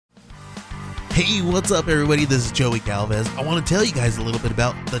Hey, what's up, everybody? This is Joey Galvez. I want to tell you guys a little bit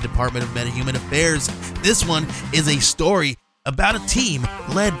about the Department of Meta-Human Affairs. This one is a story about a team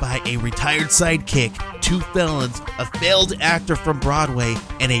led by a retired sidekick, 2 felons, a failed actor from Broadway,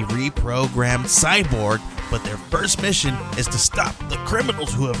 and a reprogrammed cyborg. But their first mission is to stop the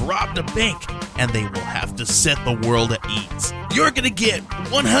criminals who have robbed a bank, and they will have to set the world at ease. You're going to get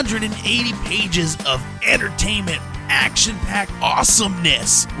 180 pages of entertainment, action-packed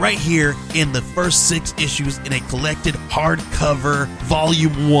awesomeness right here in the first 6 issues in a collected hardcover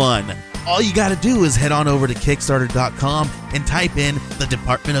volume 1. All you gotta do is head on over to Kickstarter.com and type in the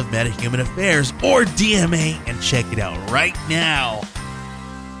Department of Meta-Human Affairs or DMA and check it out right now.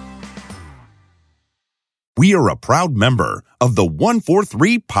 We are a proud member of the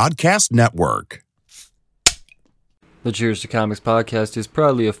 143 Podcast Network. The Cheers to Comics podcast is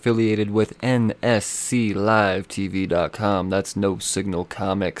proudly affiliated with NSCLiveTV.com. That's No Signal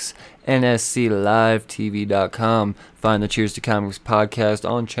Comics. NSCLiveTV.com. Find the Cheers to Comics podcast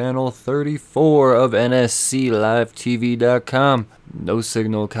on channel 34 of NSCLiveTV.com. No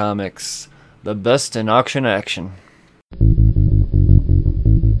Signal Comics. The best in auction action.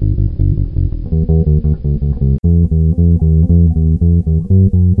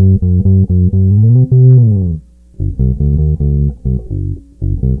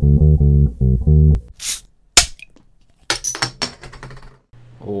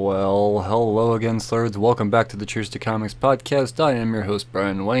 Well, hello again, slurs. Welcome back to the Cheers to Comics podcast. I am your host,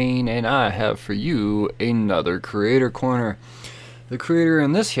 Brian Wayne, and I have for you another Creator Corner. The creator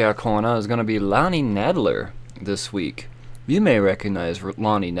in this here corner is going to be Lonnie Nadler this week. You may recognize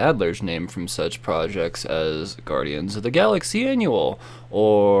Lonnie Nadler's name from such projects as Guardians of the Galaxy Annual,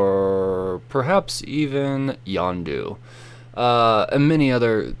 or perhaps even Yondu, and many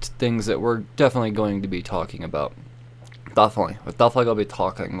other things that we're definitely going to be talking about. Definitely going to be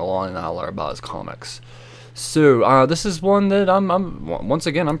talking to Lonnie Nadler about his comics. So, this is one that I'm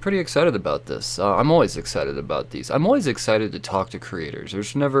pretty excited about this. I'm always excited about these. I'm always excited to talk to creators.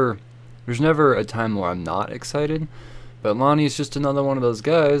 There's never a time where I'm not excited. But Lonnie's just another one of those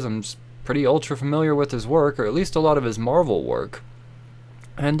guys. I'm just pretty ultra familiar with his work, or at least a lot of his Marvel work.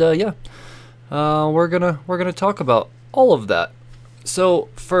 And, we're gonna talk about all of that. So,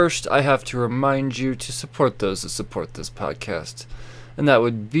 first, I have to remind you to support those that support this podcast. And that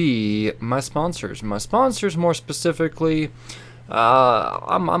would be my sponsors. My sponsors, more specifically,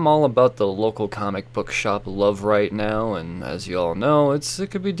 I'm all about the local comic book shop love right now. And as you all know, it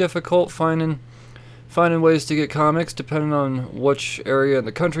could be difficult finding ways to get comics depending on which area in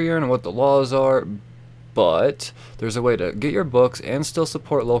the country you're in and what the laws are. But there's a way to get your books and still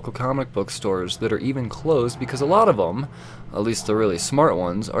support local comic book stores that are even closed, because a lot of them, at least the really smart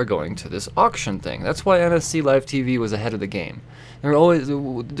ones, are going to this auction thing. That's why NSC Live TV was ahead of the game. They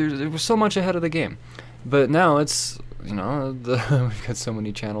were so much ahead of the game. But now it's, we've got so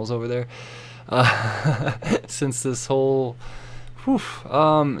many channels over there since this whole,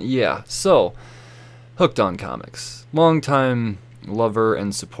 So, Hooked on Comics, longtime lover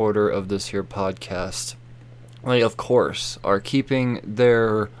and supporter of this here podcast. They, of course, are keeping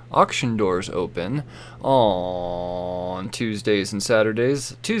their auction doors open on Tuesdays and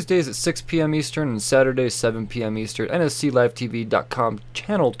Saturdays. Tuesdays at 6 p.m. Eastern and Saturdays 7 p.m. Eastern. NSCLiveTV.com,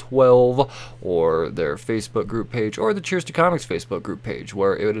 Channel 12, or their Facebook group page, or the Cheers to Comics Facebook group page,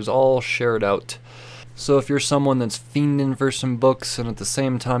 where it is all shared out. So if you're someone that's fiending for some books, and at the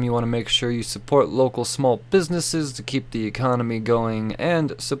same time you want to make sure you support local small businesses to keep the economy going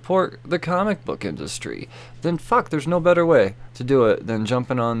and support the comic book industry, then there's no better way to do it than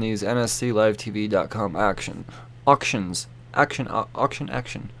jumping on these NSCLiveTV.com auction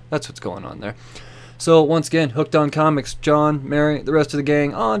action. That's what's going on there. So once again, Hooked on Comics, John, Mary, the rest of the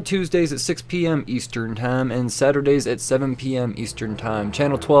gang, on Tuesdays at 6 p.m. Eastern Time and Saturdays at 7 p.m. Eastern Time.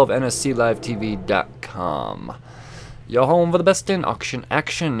 Channel 12, NSCLiveTV.com. Your home for the best in auction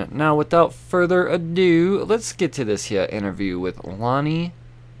action. Now, without further ado, let's get to this here interview with Lonnie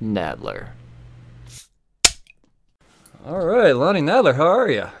Nadler. All right, Lonnie Nadler, how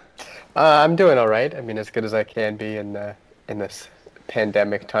are you? I'm doing all right. I mean, as good as I can be in this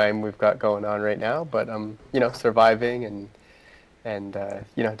pandemic time we've got going on right now, but surviving and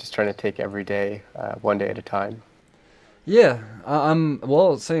just trying to take every day one day at a time. Yeah,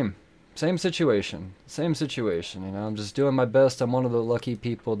 same situation. I'm just doing my best. I'm one of the lucky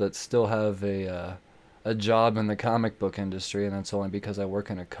people that still have a job in the comic book industry, and that's only because I work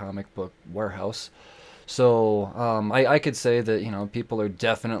in a comic book warehouse. So I could say that people are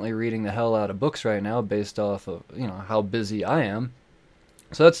definitely reading the hell out of books right now based off of how busy I am.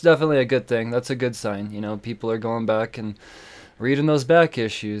 So that's definitely a good thing. That's a good sign. People are going back and reading those back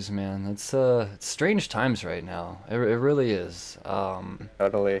issues, man. It's strange times right now. It really is.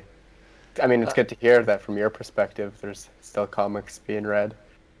 Totally. I mean, it's good to hear that from your perspective, there's still comics being read.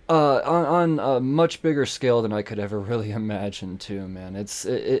 On a much bigger scale than I could ever really imagine, too, man.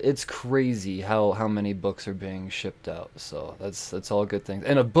 It's crazy how many books are being shipped out. So that's all good things,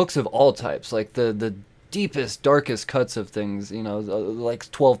 and books of all types, like the deepest, darkest cuts of things, like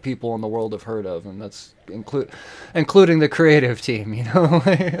 12 people in the world have heard of, and that's including the creative team,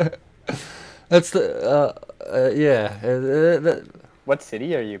 That's What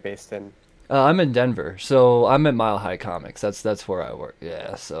city are you based in? I'm in Denver, so I'm at Mile High Comics. That's where I work.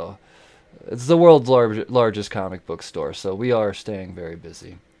 Yeah, so it's the world's largest comic book store, so we are staying very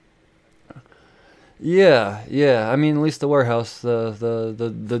busy. Yeah. I mean, at least the warehouse,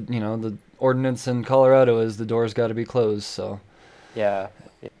 the ordinance in Colorado is the doors got to be closed. So Yeah.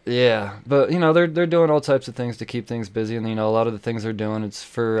 yeah, but they're doing all types of things to keep things busy, and a lot of the things they're doing, it's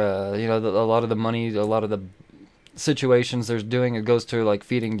for a lot of the money, a lot of the situations they're doing, it goes to like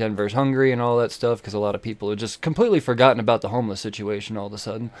feeding Denver's hungry and all that stuff, because a lot of people have just completely forgotten about the homeless situation all of a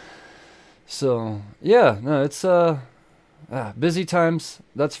sudden. So yeah, no, it's busy times,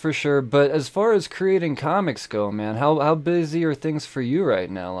 that's for sure. But as far as creating comics go, man, how busy are things for you right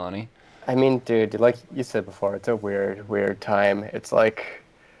now, Lonnie? I mean, dude, like you said before, it's a weird time. It's like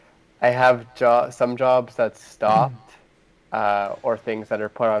I have some jobs that stopped, or things that are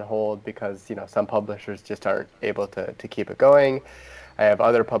put on hold because, some publishers just aren't able to keep it going. I have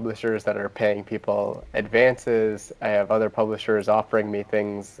other publishers that are paying people advances. I have other publishers offering me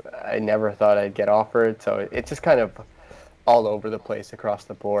things I never thought I'd get offered. So it's just kind of all over the place across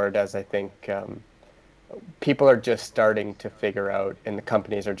the board, as I think people are just starting to figure out, and the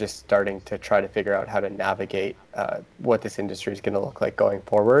companies are just starting to try to figure out how to navigate what this industry is going to look like going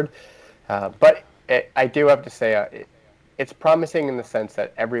forward. But I do have to say, it's promising in the sense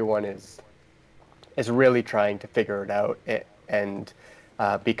that everyone is really trying to figure it out and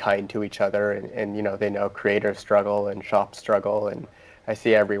be kind to each other, and they know creators struggle and shops struggle, and I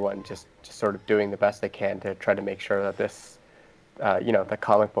see everyone just sort of doing the best they can to try to make sure that this the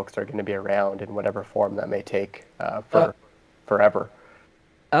comic books are going to be around in whatever form that may take for forever.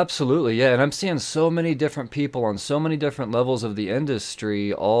 Absolutely, yeah, and I'm seeing so many different people on so many different levels of the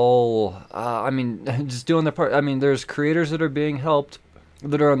industry, all, just doing their part. I mean, there's creators that are being helped,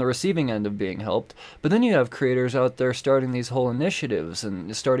 that are on the receiving end of being helped, but then you have creators out there starting these whole initiatives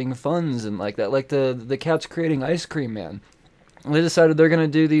and starting funds and like that, like the Cats Creating Ice Cream Man. They decided they're going to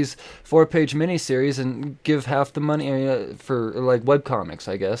do these 4-page miniseries and give half the money for, like, webcomics,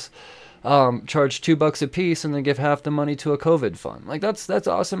 I guess. Charge $2 a piece and then give half the money to a COVID fund. Like, that's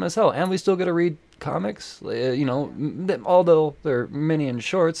awesome as hell. And we still get to read comics, although they're mini and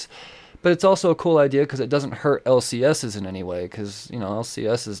shorts. But it's also a cool idea because it doesn't hurt LCSs in any way, because,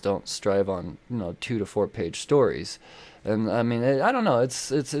 LCSs don't strive on, 2 to 4 page stories. And I mean, I don't know.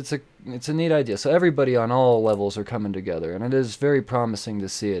 It's a neat idea. So everybody on all levels are coming together, and it is very promising to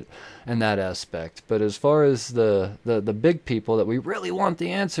see it in that aspect. But as far as the big people that we really want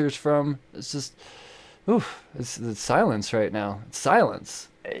the answers from, it's just, it's silence right now. It's silence.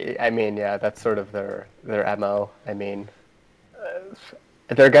 I mean, yeah, that's sort of their MO. I mean,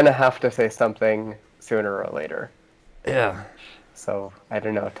 they're gonna have to say something sooner or later. Yeah. So I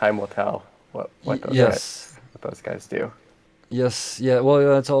don't know. Time will tell what those guys do. Yes, yeah, well,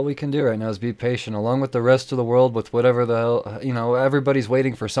 that's all we can do right now is be patient, along with the rest of the world, with whatever the hell, everybody's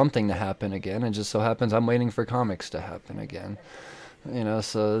waiting for something to happen again, and just so happens I'm waiting for comics to happen again.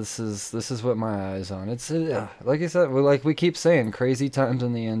 So this is what my eye's on. It's, like I said, like we keep saying, crazy times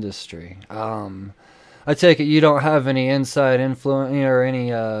in the industry. I take it you don't have any inside influence, or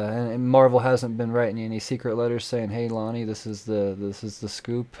any, and Marvel hasn't been writing you any secret letters saying, "Hey, Lonnie, this is the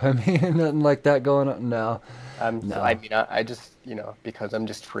scoop." I mean, nothing like that going on. No. No. I mean, I just, because I'm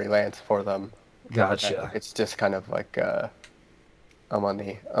just freelance for them. Gotcha. It's just kind of like I'm on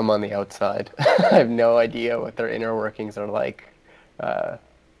the outside. I have no idea what their inner workings are like.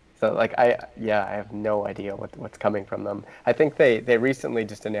 So like I have no idea what's coming from them. I think they recently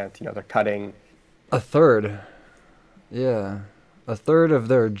just announced, they're cutting a third. Yeah. A third of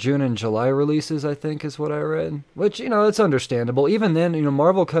their June and July releases, I think, is what I read. Which, it's understandable. Even then,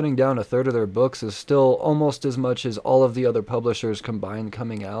 Marvel cutting down a third of their books is still almost as much as all of the other publishers combined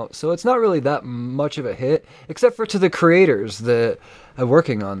coming out. So it's not really that much of a hit, except for to the creators that are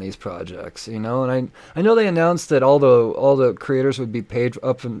working on these projects, And I know they announced that all the creators would be paid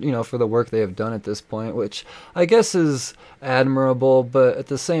up, for the work they have done at this point, which I guess is admirable. But at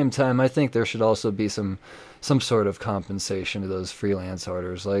the same time, I think there should also be some, some some sort of compensation to those freelance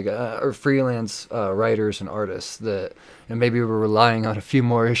artists, like or freelance writers and artists that, and maybe we're relying on a few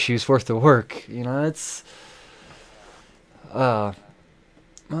more issues worth of work. It's well,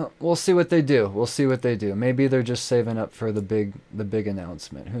 we'll see what they do. Maybe they're just saving up for the big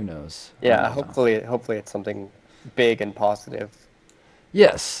announcement. Who knows? Yeah, hopefully it's something big and positive.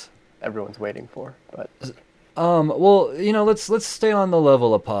 Yes. Everyone's waiting for, but. Well, let's stay on the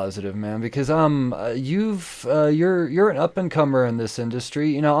level of positive, man, because you're an up and comer in this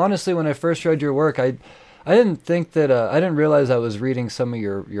industry. Honestly, when I first read your work, I didn't think that I didn't realize I was reading some of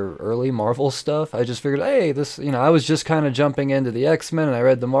your early Marvel stuff. I just figured, hey, this, I was just kind of jumping into the X-Men, and I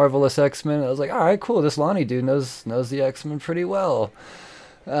read the Marvelous X-Men. I was like, all right, cool. This Lonnie dude knows the X-Men pretty well.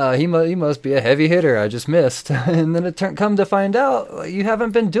 He must be a heavy hitter. I just missed, and then come to find out you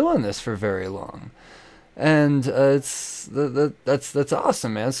haven't been doing this for very long. And that's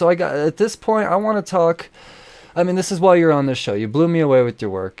awesome, man. So at this point, I want to talk. I mean, this is why you're on this show. You blew me away with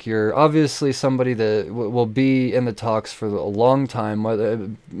your work. You're obviously somebody that will be in the talks for a long time, whether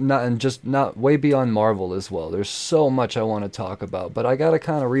not way beyond Marvel as well. There's so much I want to talk about, but I got to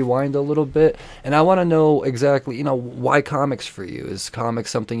kind of rewind a little bit, and I want to know exactly, why comics for you? Is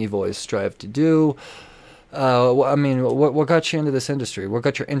comics something you've always strived to do? I mean, what got you into this industry? What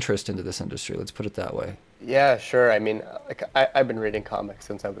got your interest into this industry? Let's put it that way. Yeah, sure. I mean, I've been reading comics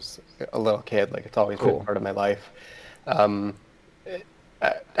since I was a little kid. Like, it's always been part of my life. I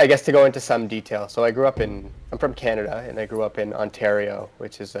guess to go into some detail. So I'm from Canada, and I grew up in Ontario,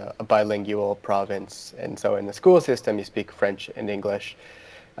 which is a bilingual province. And so in the school system, you speak French and English.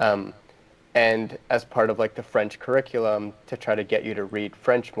 And as part of like the French curriculum, to try to get you to read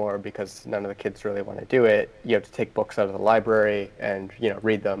French more, because none of the kids really want to do it, you have to take books out of the library and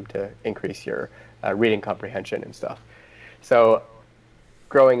read them to increase your reading comprehension and stuff. So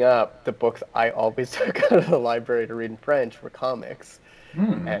growing up, the books I always took out of the library to read in French were comics.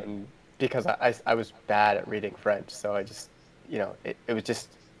 And because I was bad at reading French, so I just it was just,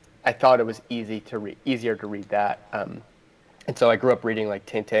 I thought it was easier to read that. And so I grew up reading like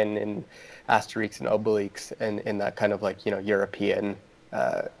Tintin and Asterix and Obelix and in that kind of like, European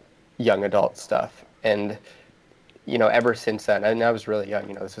young adult stuff. And, ever since then, and I was really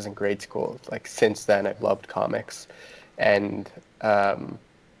young, this was in grade school, like since then I've loved comics. And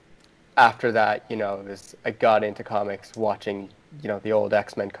after that, I got into comics watching, the old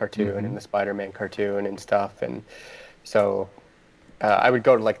X-Men cartoon and the Spider-Man cartoon and stuff. And so I would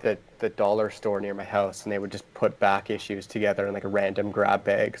go to like the dollar store near my house, and they would just put back issues together in like a random grab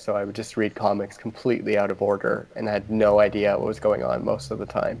bag. So I would just read comics completely out of order, and I had no idea what was going on most of the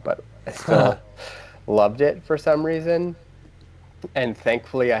time, but I still loved it for some reason. And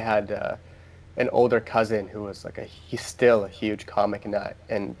thankfully I had an older cousin who was like he's still a huge comic nut,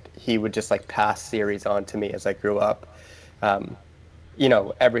 and he would just like pass series on to me as I grew up.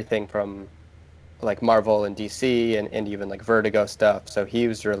 Everything from like Marvel and DC and even like Vertigo stuff. So he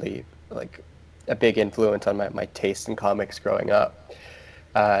was really like a big influence on my taste in comics growing up.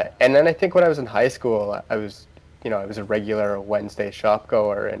 And then I think when I was in high school, I was a regular Wednesday shop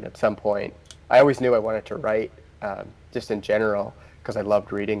goer. And at some point, I always knew I wanted to write just in general because I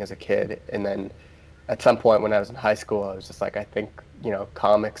loved reading as a kid. And then at some point when I was in high school, I was just like, I think,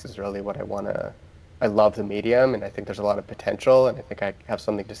 comics is really what I love the medium, and I think there's a lot of potential, and I think I have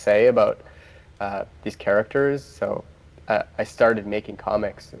something to say about these characters. So I started making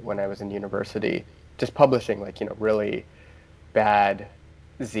comics when I was in university, just publishing like really bad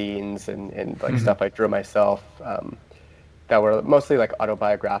zines and like stuff I drew myself that were mostly like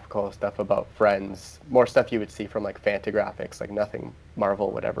autobiographical stuff about friends, more stuff you would see from like Fantagraphics, like nothing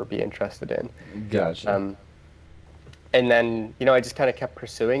Marvel would ever be interested in. Gotcha. And then I just kind of kept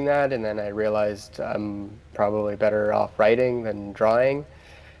pursuing that, and then I realized I'm probably better off writing than drawing.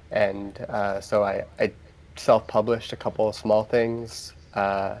 And so I self-published a couple of small things.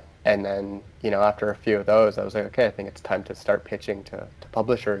 And then, after a few of those, I was like, okay, I think it's time to start pitching to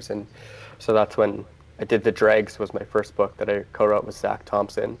publishers. And so that's when I did The Dregs, was my first book that I co-wrote with Zach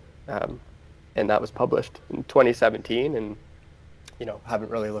Thompson. And that was published in 2017. And, haven't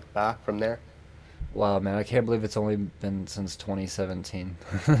really looked back from there. Wow, man, I can't believe it's only been since 2017.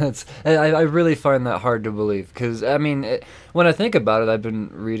 I really find that hard to believe, because, I mean, when I think about it, I've been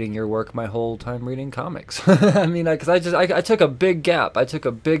reading your work my whole time reading comics. I mean, because I took a big gap.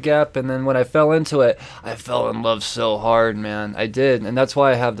 And then when I fell into it, I fell in love so hard, man. I did, and that's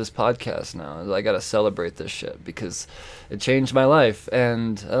why I have this podcast now. I got to celebrate this shit, because it changed my life.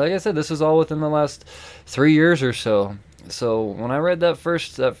 And like I said, this is all within the last 3 years or so. So when I read that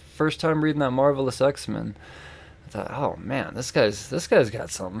first time reading that Marvelous X-Men, thought, oh man, this guy's got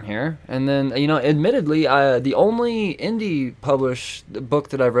something here. And then, admittedly, the only indie published book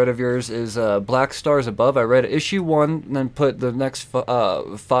that I've read of yours is Black Stars Above. I read issue 1 and then put the next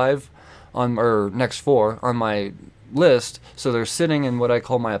 5 on, or next 4 on my list, so they're sitting in what I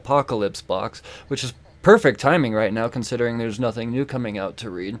call my apocalypse box, which is perfect timing right now considering there's nothing new coming out to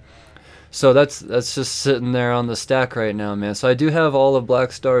read. So that's just sitting there on the stack right now, man. So I do have all of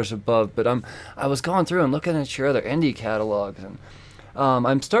Black Stars Above, but I was going through and looking at your other indie catalogs, and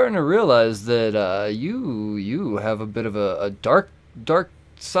I'm starting to realize that you have a bit of a dark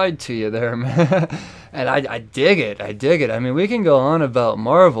side to you there, man. And I dig it. I mean, we can go on about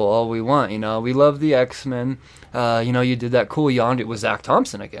Marvel all we want. We love the X-Men. You did that cool Yondu with Zach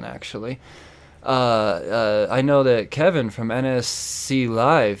Thompson again, actually. I know that Kevin from NSC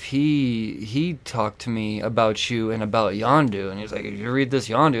Live, he talked to me about you and about Yondu, and he was like, "You read this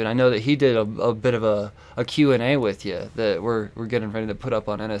Yondu?" And I know that he did a bit of a Q&A with you that we're getting ready to put up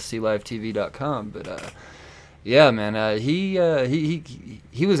on nsclivetv.com. But yeah, man, he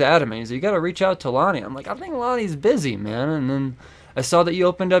was adamant. He said, "You got to reach out to Lonnie." I'm like, "I think Lonnie's busy, man." And then I saw that you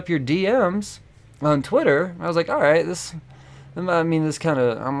opened up your DMs on Twitter. I was like, "All right, this kind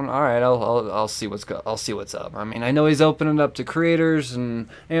of. I'm all right. I'll see I'll see what's up." I mean, I know he's opening up to creators and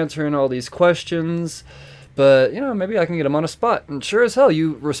answering all these questions, but maybe I can get him on a spot. And sure as hell,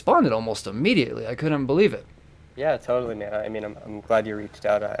 you responded almost immediately. I couldn't believe it. Yeah, totally, man. I mean, I'm glad you reached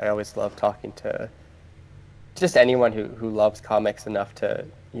out. I always love talking to just anyone who loves comics enough to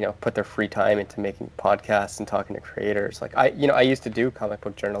put their free time into making podcasts and talking to creators. Like I used to do comic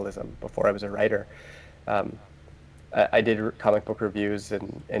book journalism before I was a writer. I did comic book reviews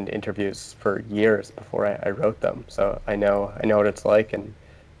and interviews for years before I wrote them, so I know what it's like, and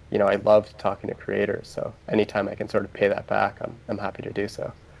I loved talking to creators. So anytime I can sort of pay that back, I'm happy to do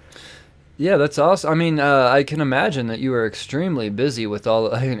so. Yeah, that's awesome. I mean, I can imagine that you were extremely busy with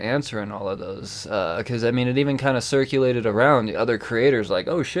answering all of those, because it even kind of circulated around the other creators, like,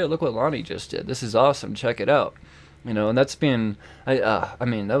 "Oh shit, look what Lonnie just did. This is awesome. Check it out." And that's being,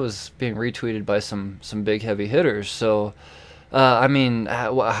 that was being retweeted by some big heavy hitters. So, how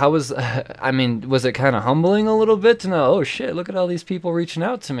was, was it kind of humbling a little bit to know, oh shit, look at all these people reaching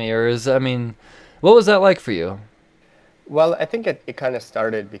out to me? Or what was that like for you? Well, I think it kind of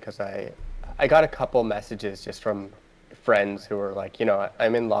started because I got a couple messages just from friends who were like,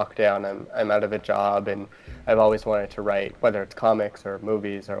 I'm in lockdown, I'm out of a job, and I've always wanted to write, whether it's comics or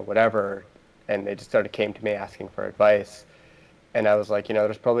movies or whatever. And they just came to me asking for advice. And I was like,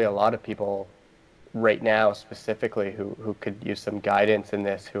 there's probably a lot of people right now specifically who could use some guidance in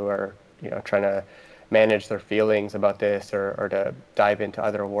this, who are, trying to manage their feelings about this or to dive into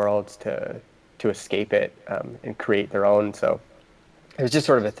other worlds to escape it and create their own. So it was just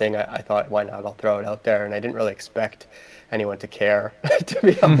sort of a thing. I thought, why not? I'll throw it out there. And I didn't really expect anyone to care, to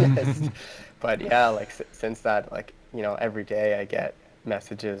be honest. But yeah, since that, every day I get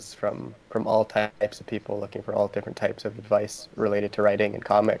messages from all types of people looking for all different types of advice related to writing and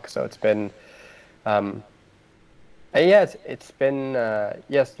comics. So it's been it's been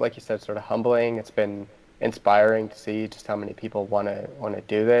yes, like you said, sort of humbling. It's been inspiring to see just how many people want to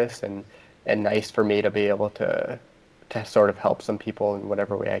do this, and nice for me to be able to sort of help some people in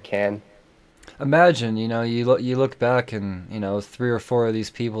whatever way I can. Imagine, you look back and 3 or 4 of these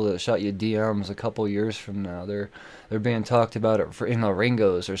people that shot you DMs a couple years from now, they're being talked about it for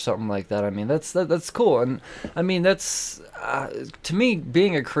Ringos or something like that. That's cool, and that's to me,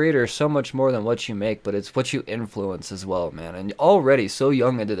 being a creator is so much more than what you make, but it's what you influence as well, man. And already so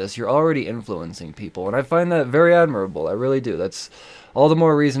young into this, you're already influencing people, and I find that very admirable. I really do. That's all the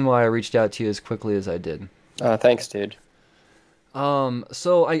more reason why I reached out to you as quickly as I did. Thanks, dude.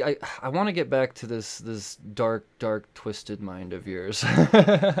 So I want to get back to this dark twisted mind of yours.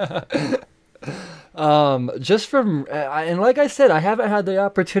 Just from and like I said, I haven't had the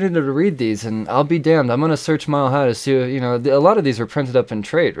opportunity to read these, and I'll be damned, I'm gonna search Mile High to see. A lot of these were printed up in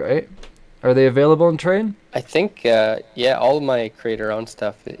trade, right? Are they available in trade? I think all of my creator-owned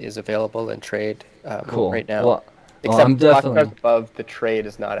stuff is available in trade cool. right now. Well, except I'm definitely Black Stars Above, the trade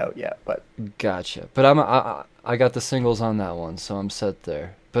is not out yet, but gotcha. But I got the singles on that one, so I'm set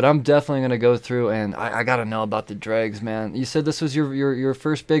there. But I'm definitely gonna go through, and I gotta know about the dregs, man. You said this was your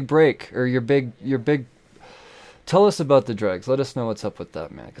first big break, or your big. Tell us about the dregs. Let us know what's up with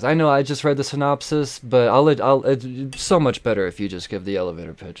that, man. Because I know I just read the synopsis, but it's so much better if you just give the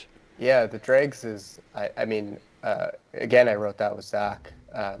elevator pitch. Yeah, the dregs is. Again, I wrote that with Zach,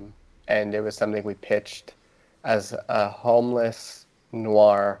 and it was something we pitched as a homeless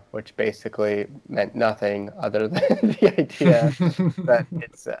noir, which basically meant nothing other than the idea that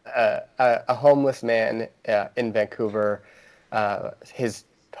it's a homeless man in Vancouver. His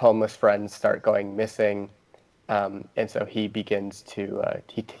homeless friends start going missing, and so he begins to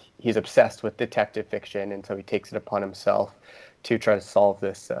he's obsessed with detective fiction, and so he takes it upon himself to try to solve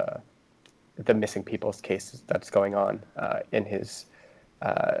this the missing people's cases that's going on in his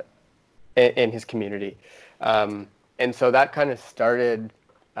community. And so that kind of started.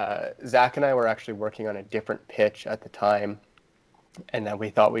 Zach and I were actually working on a different pitch at the time, and then we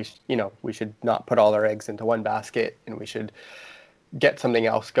thought we should not put all our eggs into one basket, and we should get something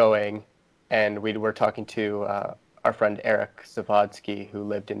else going. And we were talking to our friend Eric Zavodsky, who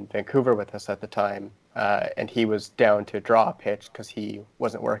lived in Vancouver with us at the time, and he was down to draw a pitch because he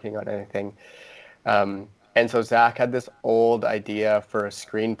wasn't working on anything. And so Zach had this old idea for a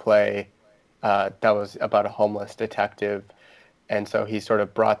screenplay that was about a homeless detective. And so he sort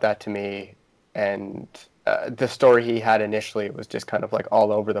of brought that to me. And the story he had initially was just kind of like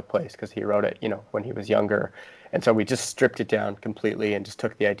all over the place because he wrote it, when he was younger. And so we just stripped it down completely and just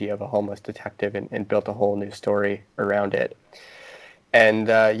took the idea of a homeless detective and built a whole new story around it. And,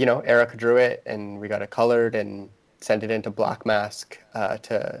 Eric drew it, and we got it colored and sent it into Black Mask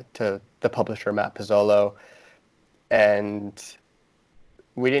to the publisher, Matt Pizzolo. And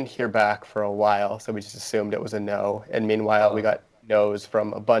we didn't hear back for a while, so we just assumed it was a no. And meanwhile, we got no's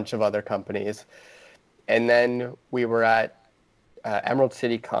from a bunch of other companies. And then we were at Emerald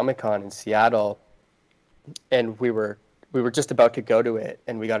City Comic Con in Seattle, and we were just about to go to it,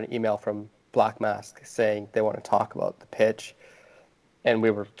 and we got an email from Black Mask saying they want to talk about the pitch. And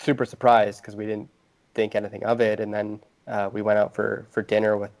we were super surprised because we didn't think anything of it. And then we went out for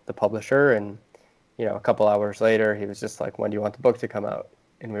dinner with the publisher, and a couple hours later, he was just like, "When do you want the book to come out?"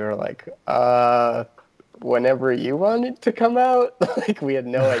 And we were like, "Whenever you want it to come out." Like, we had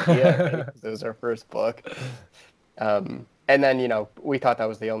no idea because it was our first book. And then, we thought that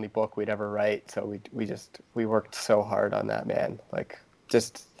was the only book we'd ever write. So we worked so hard on that, man. Like,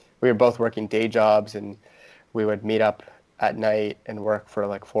 we were both working day jobs, and we would meet up at night and work for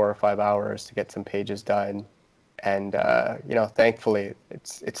like 4 or 5 hours to get some pages done. And, thankfully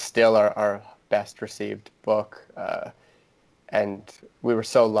it's still our best received book. And we were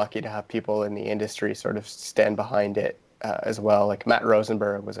so lucky to have people in the industry sort of stand behind it as well. Like Matt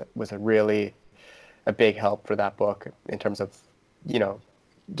Rosenberg was a really a big help for that book in terms of,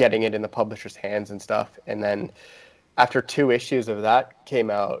 getting it in the publisher's hands and stuff. And then after 2 issues of that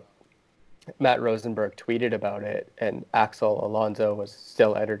came out, Matt Rosenberg tweeted about it, and Axel Alonso was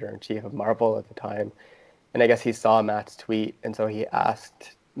still editor-in-chief of Marvel at the time. And I guess he saw Matt's tweet, and so he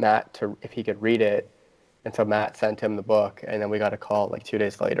asked Matt if he could read it. And so Matt sent him the book, and then we got a call like 2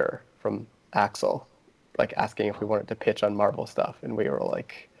 days later from Axel, like asking if we wanted to pitch on Marvel stuff. And we were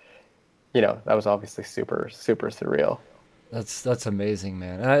like, that was obviously super, super surreal. That's amazing,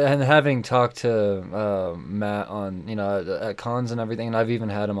 man. And having talked to Matt on, at cons and everything, and I've even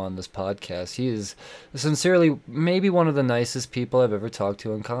had him on this podcast, he is sincerely maybe one of the nicest people I've ever talked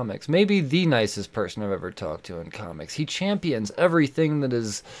to in comics. Maybe the nicest person I've ever talked to in comics. He champions everything that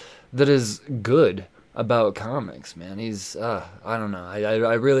is good about comics, man. He's I don't know.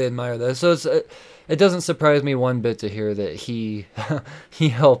 I really admire that. So it doesn't surprise me one bit to hear that he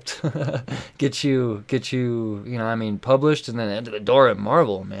helped get you published and then into the door at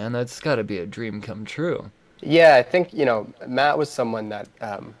Marvel, man. That's got to be a dream come true. Yeah, I think Matt was someone that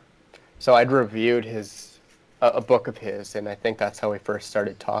so I'd reviewed a book of his, and I think that's how we first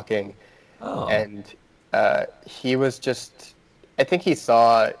started talking. Oh. And he was just, I think he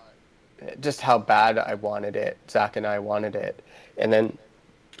saw just how bad I wanted it. Zach and I wanted it. And then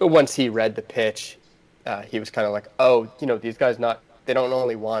once he read the pitch, he was kind of like, oh, these guys they don't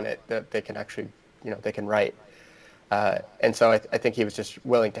only want it, that they can actually, they can write. And so I think he was just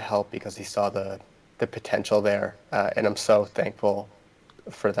willing to help because he saw the potential there. And I'm so thankful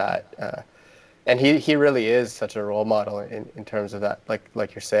for that. And he really is such a role model in terms of that.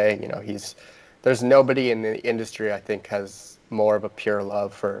 Like you're saying, there's nobody in the industry I think has more of a pure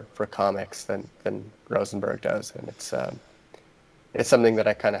love for comics than Rosenberg does, and it's something that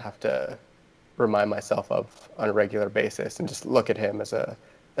I kind of have to remind myself of on a regular basis, and just look at him as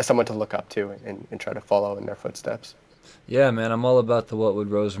someone to look up to and try to follow in their footsteps. Yeah, man, I'm all about the what would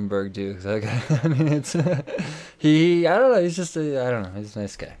Rosenberg do. I mean, it's I don't know. He's just I don't know. He's a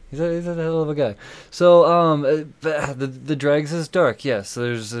nice guy. He's a hell of a guy. So the Dregs is dark. Yes,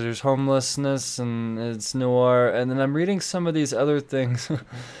 there's homelessness and it's noir. And then I'm reading some of these other things.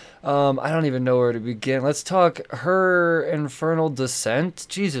 I don't even know where to begin. Let's talk Her Infernal Descent.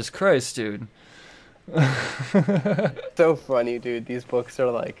 Jesus Christ, dude. So funny, dude. These books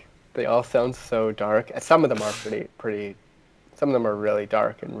are like, they all sound so dark. Some of them are pretty. Some of them are really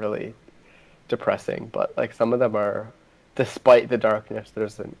dark and really depressing, but like some of them are, despite the darkness,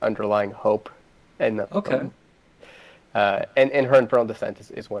 there's an underlying hope in them. Okay. And Her Infernal Descent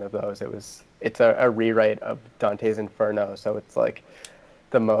is one of those. It's a rewrite of Dante's Inferno, so it's like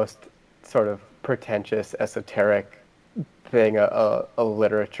the most sort of pretentious, esoteric thing a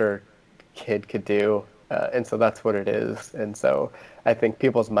literature kid could do, and so that's what it is. And so I think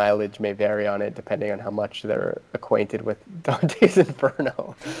people's mileage may vary on it depending on how much they're acquainted with Dante's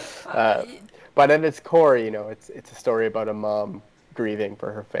Inferno. But at its core, it's a story about a mom grieving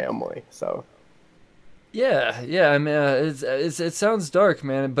for her family. So. Yeah. I mean, it sounds dark,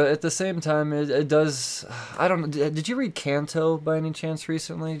 man, but at the same time, it does. I don't know. Did you read Canto by any chance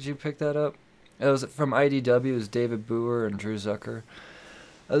recently? Did you pick that up? It was from IDW. It was David Booher and Drew Zucker.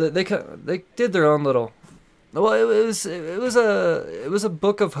 They did their own little. Well, it was a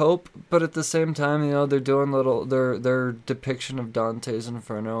book of hope, but at the same time, they're doing their depiction of Dante's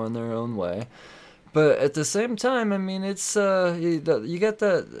Inferno in their own way. But at the same time, I mean, it's you get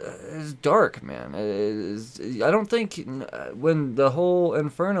that it's dark, man. I don't think when the whole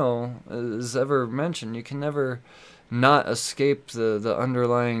Inferno is ever mentioned, you can never not escape the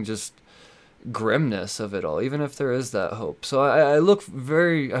underlying just grimness of it all, even if there is that hope. So I look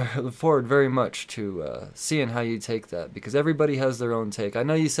forward very much to seeing how you take that, because everybody has their own take. I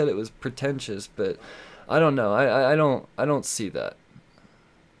know you said it was pretentious, but I don't know. I don't see that.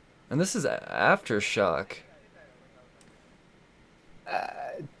 And this is Aftershock.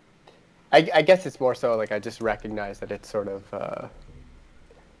 I guess it's more so like I just recognize that it's sort of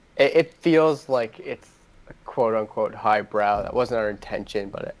it feels like it's a quote unquote highbrow. That wasn't our intention,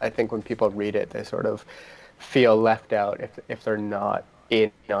 but I think when people read it, they sort of feel left out if they're not in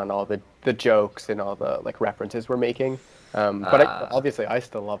on all the jokes and all the like references we're making. But obviously, I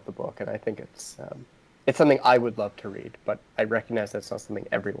still love the book, and I think it's something I would love to read. But I recognize that's not something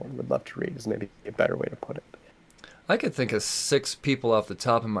everyone would love to read. Is maybe a better way to put it. I could think of 6 people off the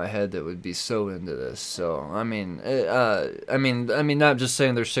top of my head that would be so into this. So I mean, not just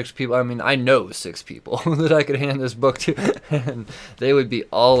saying there's 6 people. I mean, I know 6 people that I could hand this book to, and they would be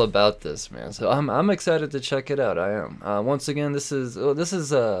all about this, man. So I'm excited to check it out. I am. Once again, this is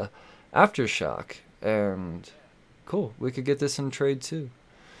Aftershock, and cool. We could get this in trade too.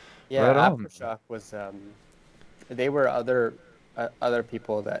 Yeah, right on. Aftershock was they were other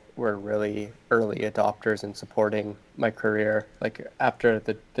people that were really early adopters in supporting my career. Like after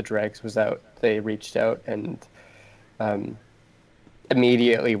the Dregs was out, they reached out and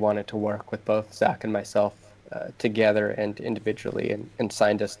immediately wanted to work with both Zach and myself together and individually, and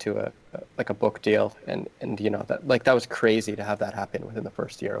signed us to a book deal. And that was crazy to have that happen within the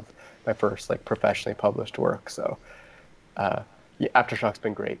first year of my first like professionally published work. So Aftershock's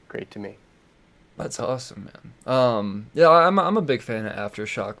been great to me. That's awesome, man. Yeah, I'm a big fan of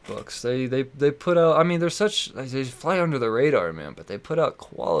Aftershock books. They put out. I mean, they fly under the radar, man. But they put out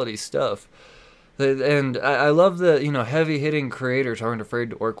quality stuff. And I love the heavy hitting creators aren't afraid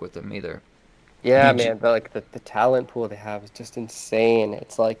to work with them either. Yeah, man. But the talent pool they have is just insane.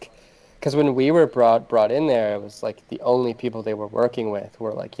 It's like, because when we were brought in there, it was like the only people they were working with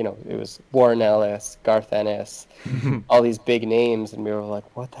were like it was Warren Ellis, Garth Ennis, all these big names, and we were like,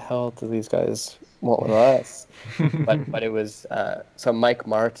 what the hell do these guys want with us? but it was so Mike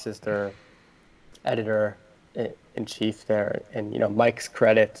Martz is their editor in chief there, and Mike's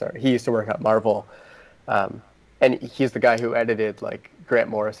credits are he used to work at Marvel, and he's the guy who edited like Grant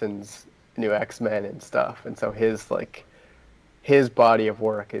Morrison's New X-Men and stuff, and so his body of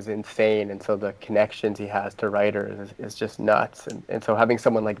work is insane, and so the connections he has to writers is just nuts, and so having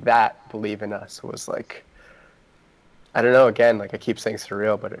someone like that believe in us was like, I don't know, again, like I keep saying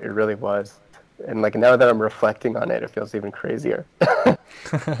surreal, but it really was. And like now that I'm reflecting on it, it feels even crazier.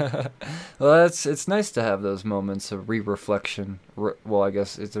 Well, it's nice to have those moments of re-reflection. Well, I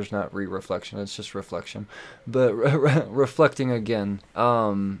guess there's not re-reflection; it's just reflection. But reflecting again,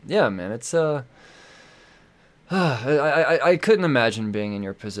 yeah, man, it's I couldn't imagine being in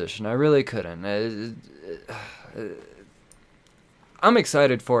your position. I really couldn't. I'm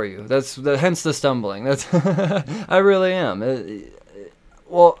excited for you. Hence the stumbling. I really am.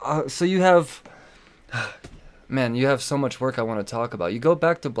 So you have, man, you have so much work I want to talk about. You go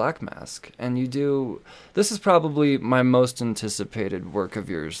back to Black Mask, and you do. This is probably my most anticipated work of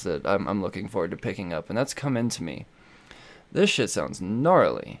yours that I'm looking forward to picking up, and that's Come Into Me. This shit sounds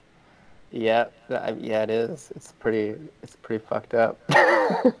gnarly. Yeah, it is. It's pretty fucked up.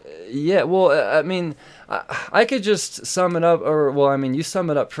 Yeah, well, I mean, I could just sum it up, or, well, I mean, you sum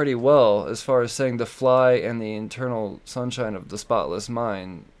it up pretty well as far as saying The Fly and the Eternal Sunshine of the Spotless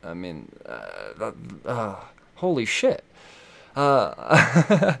Mind. I mean, holy shit.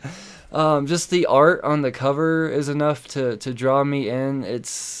 Just the art on the cover is enough to draw me in.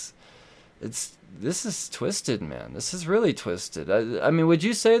 This is twisted, man. This is really twisted. I mean, would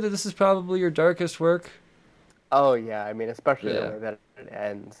you say that this is probably your darkest work? Oh yeah, I mean, especially the Yeah. way that it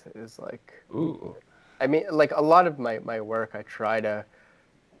ends is like. Ooh. I mean, like a lot of my work, I try to.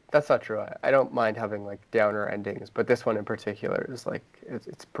 That's not true. I don't mind having like downer endings, but this one in particular is like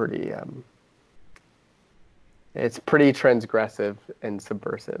it's pretty it's pretty transgressive and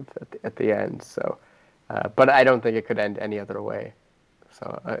subversive at the end. So, but I don't think it could end any other way.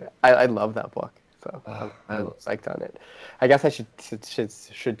 So I love that book. So I'm psyched on it. I guess I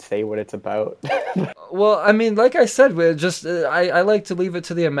should say what it's about. Well, I mean, like I said, I like to leave it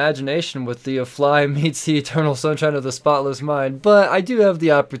to the imagination with the Fly meets the Eternal Sunshine of the Spotless Mind, but I do have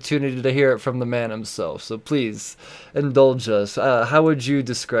the opportunity to hear it from the man himself, so please indulge us. How would you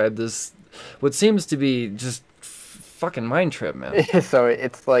describe this, what seems to be just fucking mind trip, man? So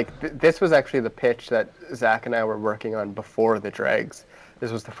it's like this was actually the pitch that Zach and I were working on before the Dregs.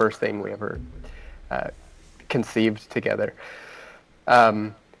 This was the first thing we ever conceived together.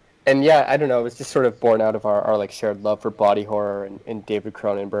 And yeah, I don't know, it was just sort of born out of our like shared love for body horror and David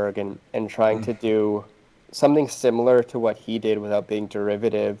Cronenberg and trying to do something similar to what he did without being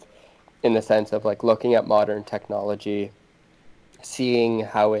derivative, in the sense of like looking at modern technology, seeing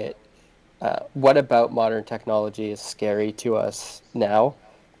how it what about modern technology is scary to us now,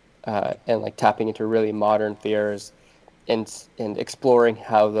 and like tapping into really modern fears and exploring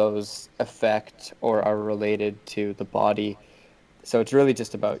how those affect or are related to the body. So it's really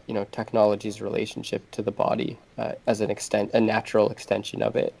just about, technology's relationship to the body as a natural extension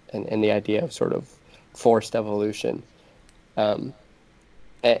of it, and the idea of sort of forced evolution. And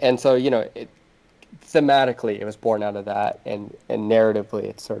so, thematically, it was born out of that, and narratively,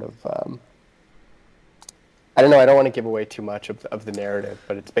 it's sort of, I don't know, I don't want to give away too much of the narrative,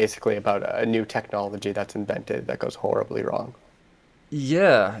 but it's basically about a new technology that's invented that goes horribly wrong.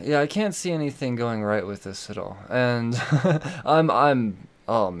 Yeah, I can't see anything going right with this at all, and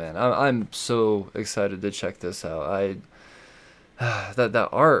oh man, I'm so excited to check this out. That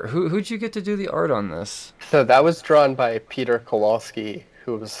art. Who'd you get to do the art on this? So that was drawn by Peter Kowalski,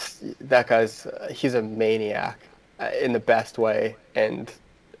 he's a maniac in the best way, and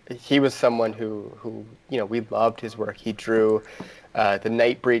he was someone who we loved his work. He drew the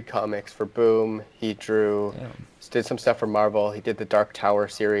Nightbreed comics for Boom. He did some stuff for Marvel. He did the Dark Tower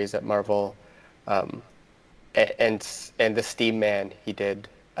series at Marvel, and the Steam Man he did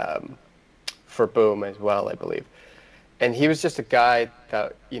for Boom as well, I believe. And he was just a guy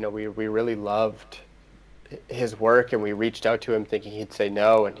that we really loved his work, and we reached out to him thinking he'd say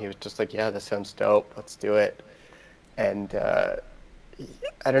no, and he was just like, yeah, this sounds dope, let's do it. And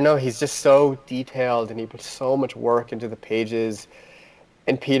I don't know, he's just so detailed, and he put so much work into the pages.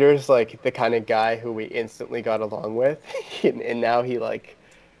 And Peter's like the kind of guy who we instantly got along with, and now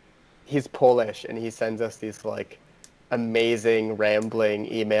he's Polish, and he sends us these like amazing rambling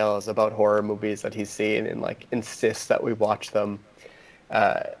emails about horror movies that he's seen, and like insists that we watch them.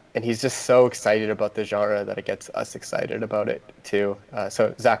 And he's just so excited about the genre that it gets us excited about it too.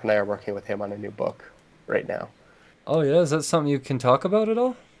 So Zach and I are working with him on a new book right now. Oh yeah, is that something you can talk about at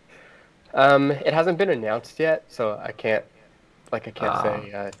all? It hasn't been announced yet, so I can't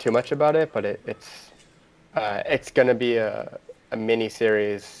say too much about it. But it's going to be a mini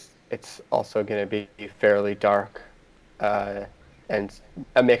series. It's also going to be fairly dark, and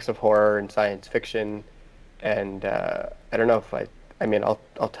a mix of horror and science fiction. And I don't know if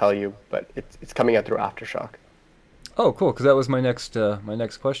I'll tell you, but it's coming out through Aftershock. Oh, cool. Because that was my next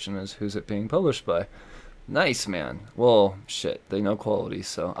question: is who's it being published by? Nice, man. Well, shit, they know quality,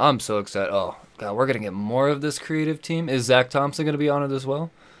 so I'm so excited. Oh, God, we're going to get more of this creative team. Is Zach Thompson going to be on it as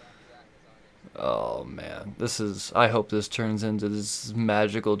well? Oh, man. I hope this turns into this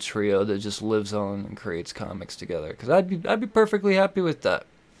magical trio that just lives on and creates comics together, because I'd be perfectly happy with that.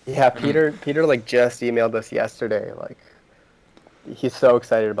 Yeah, Peter like just emailed us yesterday. Like, he's so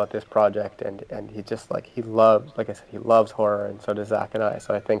excited about this project, and he just he loves horror, and so does Zach and I.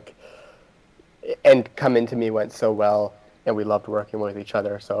 So I think, and Come Into Me went so well, and we loved working with each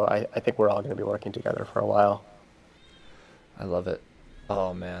other. So I think we're all going to be working together for a while. I love it.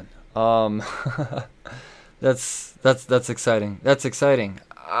 Oh man. That's exciting. That's exciting.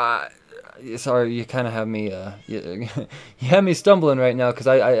 sorry, you kind of have me you have me stumbling right now because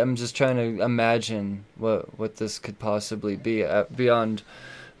I'm just trying to imagine what this could possibly be beyond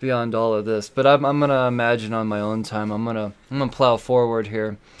all of this. But I'm gonna imagine on my own time. I'm gonna plow forward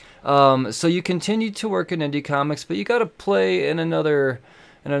here. So you continue to work in indie comics, but you got to play in another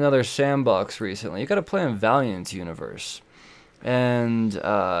sandbox recently. You got to play in Valiant's universe, and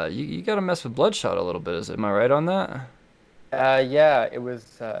you got to mess with Bloodshot a little bit. Am I right on that? Yeah, it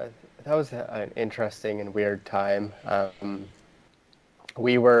was. That was an interesting and weird time.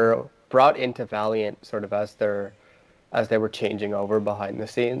 We were brought into Valiant sort of as they were changing over behind the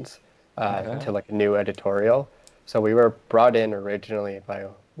scenes to like a new editorial. So we were brought in originally by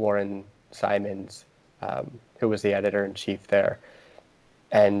Warren Simons, who was the editor-in-chief there.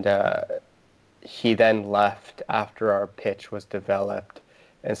 And he then left after our pitch was developed.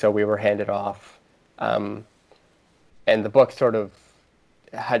 And so we were handed off. And the book sort of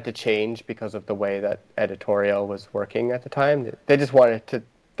had to change because of the way that editorial was working at the time. They just wanted to,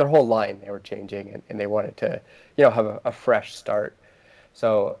 their whole line they were changing, and they wanted to, have a fresh start.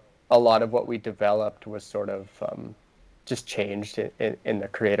 So a lot of what we developed was sort of just changed in the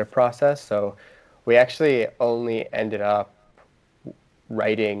creative process. So we actually only ended up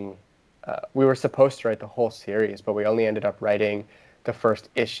writing, we were supposed to write the whole series, but we only ended up writing the first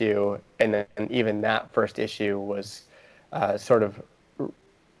issue, and then even that first issue was sort of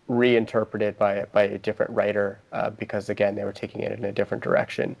reinterpreted by a different writer because, again, they were taking it in a different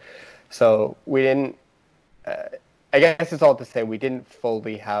direction. So we didn't, I guess it's all to say we didn't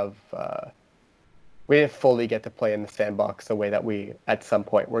fully get to play in the sandbox the way that we at some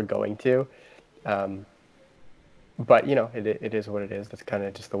point were going to. But, it is what it is. That's kind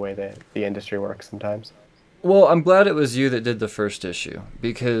of just the way that the industry works sometimes. Well, I'm glad it was you that did the first issue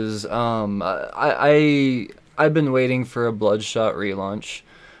because I've been waiting for a Bloodshot relaunch,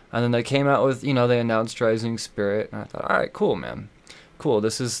 and then they came out with, they announced Rising Spirit, and I thought, all right, cool, man. Cool,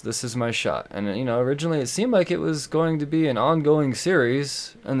 this is my shot. And, originally it seemed like it was going to be an ongoing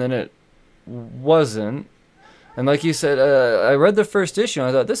series, and then it wasn't. And like you said, I read the first issue, and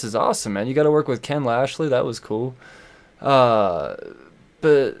I thought, this is awesome, man. You got to work with Ken Lashley. That was cool. But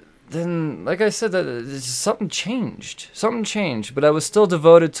then, like I said, something changed. But I was still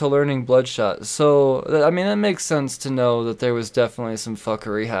devoted to learning Bloodshot. So, that makes sense to know that there was definitely some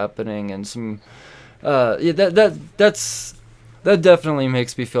fuckery happening and some... That definitely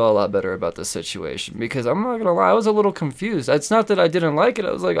makes me feel a lot better about the situation, because I'm not gonna lie, I was a little confused. It's not that I didn't like it.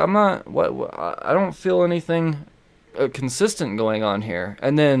 I was like, I don't feel anything consistent going on here.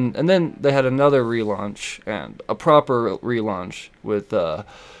 And then they had another relaunch, and a proper relaunch with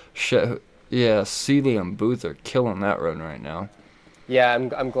Seeley and Booth are killing that run right now. Yeah,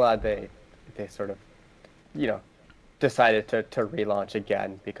 I'm glad they sort of decided to relaunch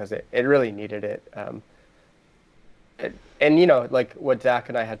again, because it really needed it. And like what Zach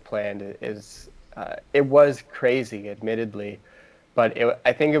and I had planned is, it was crazy, admittedly, but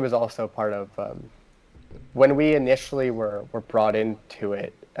I think it was also part of when we initially were brought into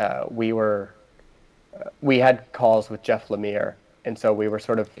it. We had calls with Jeff Lemire, and so we were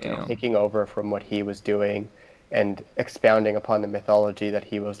sort of taking over from what he was doing and expounding upon the mythology that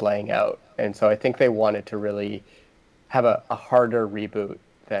he was laying out. And so I think they wanted to really have a harder reboot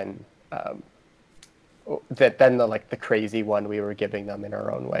than the crazy one we were giving them in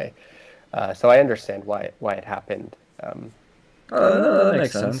our own way. So I understand why it happened. That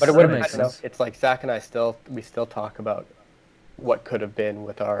makes sense. But it would have, it's like Zach and I still talk about what could have been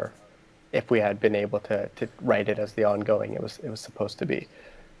with if we had been able to write it as the ongoing it was supposed to be.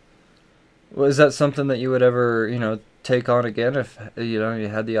 Well, is that something that you would ever, take on again if, you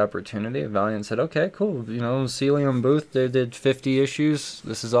had the opportunity? If Valiant said, okay, cool, Seeley and Booth, they did 50 issues.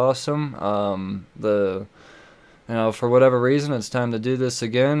 This is awesome. For whatever reason, it's time to do this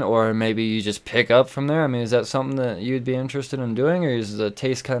again, or maybe you just pick up from there. Is that something that you'd be interested in doing, or is the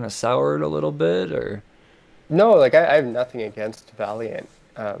taste kind of soured a little bit, or? No, I have nothing against Valiant.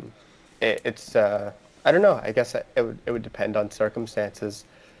 It's I don't know. I guess it would depend on circumstances.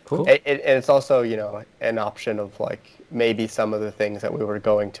 Cool. And it's also, an option of maybe some of the things that we were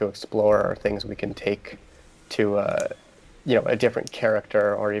going to explore are things we can take to, a different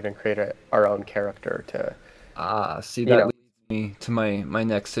character, or even create our own character to. See, that leads me to my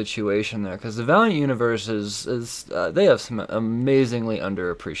next situation there, because the Valiant universe is they have some amazingly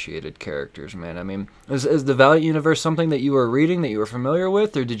underappreciated characters, man. Is the Valiant universe something that you were reading, that you were familiar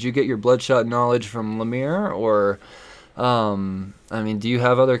with, or did you get your Bloodshot knowledge from Lemire, or? Do you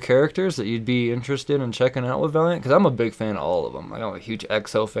have other characters that you'd be interested in checking out with Valiant? Because I'm a big fan of all of them. I'm a huge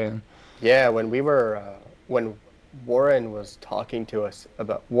EXO fan. Yeah, when we were when Warren was talking to us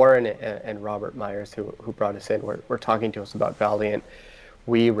about Warren and Robert Myers, who brought us in, were talking to us about Valiant.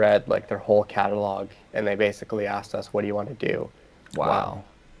 We read like their whole catalog, and they basically asked us, "What do you want to do?" Wow.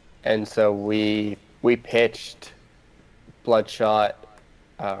 And so we pitched Bloodshot,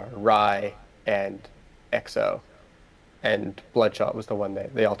 Rye, and EXO, and Bloodshot was the one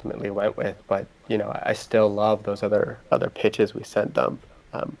that they ultimately went with. But I still love those other pitches we sent them.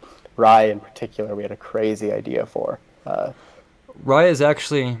 Rye in particular, we had a crazy idea for. Rye is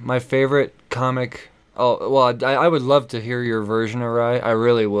actually my favorite comic. Oh, well, I would love to hear your version of Rye. I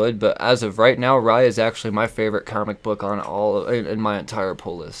really would. But as of right now, Rye is actually my favorite comic book on in my entire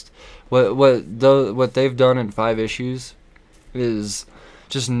pull list. What they've done in 5 issues is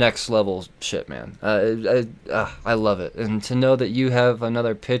just next level shit, man. I love it. And to know that you have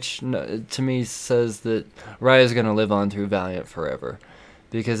another pitch to me says that Rye is going to live on through Valiant forever.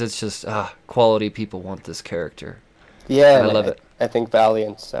 Because it's just quality people want this character. Yeah, I love it. I think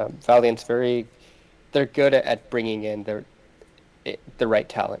Valiant's they're good at bringing in the right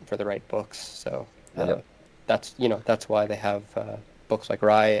talent for the right books. So that's why they have books like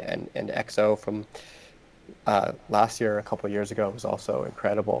Rye and EXO from last year, a couple of years ago, was also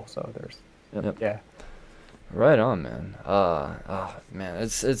incredible. So there's yeah. Right on, man. Man,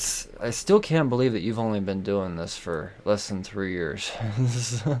 it's. I still can't believe that you've only been doing this for less than 3 years.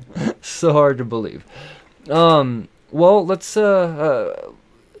 This is so hard to believe. Well, let's.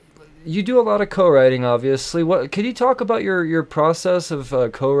 You do a lot of co-writing, obviously. Could you talk about your process of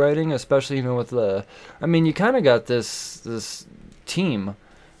co-writing, especially with the? I mean, you kind of got this team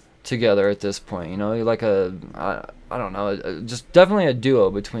together at this point. You're like I don't know, just definitely a duo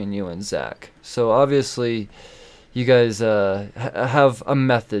between you and Zach. So obviously, you guys have a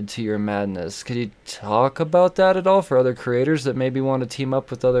method to your madness. Could you talk about that at all for other creators that maybe want to team up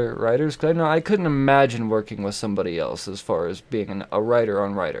with other writers? Because I couldn't imagine working with somebody else as far as being a writer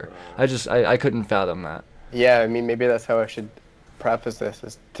on writer. I couldn't fathom that. Yeah, I mean, maybe that's how I should preface this,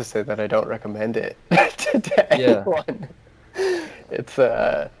 is to say that I don't recommend it to anyone. It's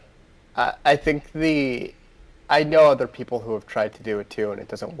I think I know other people who have tried to do it too, and it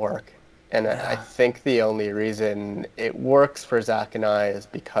doesn't work. And I think the only reason it works for Zach and I is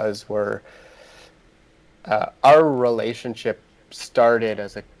because our relationship started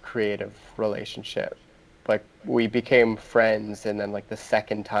as a creative relationship. Like, we became friends, and then like the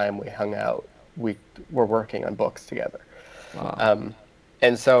second time we hung out, we were working on books together. Wow.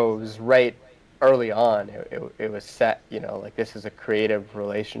 And so it was right early on. It was set, like, this is a creative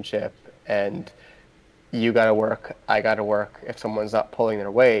relationship, and you got to work, I got to work. If someone's not pulling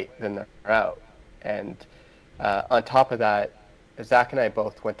their weight, then they're out. And on top of that, Zach and I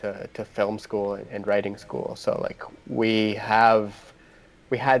both went to film school and writing school. So like we had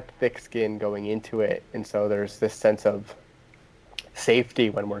thick skin going into it. And so there's this sense of safety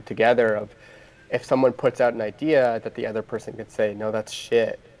when we're together, of if someone puts out an idea that the other person could say, no, that's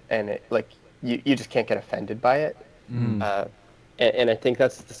shit. And it, like, you just can't get offended by it. Mm. And I think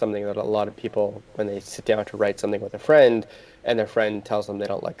that's something that a lot of people, when they sit down to write something with a friend, and their friend tells them they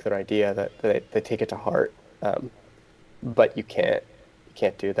don't like their idea, that they take it to heart. But you can't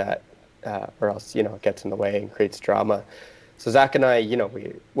do that, or else it gets in the way and creates drama. So Zach and I,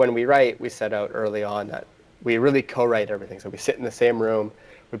 when we write, we set out early on that we really co-write everything. So we sit in the same room,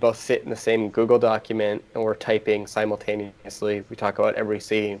 we both sit in the same Google document, and we're typing simultaneously. We talk about every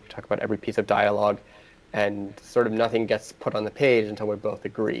scene, we talk about every piece of dialogue. And sort of nothing gets put on the page until we both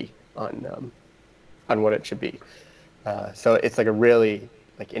agree on what it should be. So it's like a really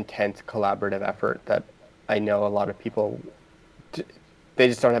intense collaborative effort that I know a lot of people, they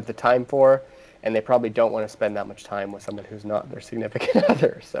just don't have the time for, and they probably don't want to spend that much time with someone who's not their significant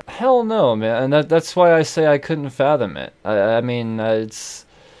other. So Hell no, man, and that's why I say I couldn't fathom it. I mean, it's.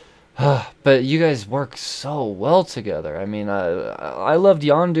 But you guys work so well together. I mean, I loved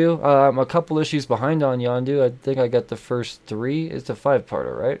Yondu. I'm a couple issues behind on Yondu. I think I got the first 3. It's a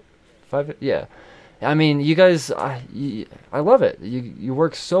 5-parter, right? 5? Yeah. I mean, you guys, I love it. You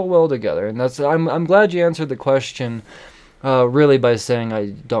work so well together, and I'm glad you answered the question, really, by saying I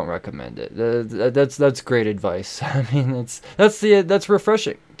don't recommend it. That's great advice. I mean, that's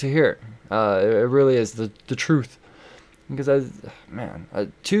refreshing to hear. It really is the truth. Because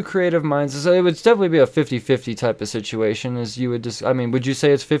two creative minds, so it would definitely be a 50-50 type of situation, as you would just, I mean, would you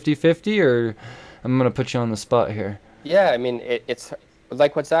say it's 50-50, or I'm going to put you on the spot here? Yeah, I mean, it's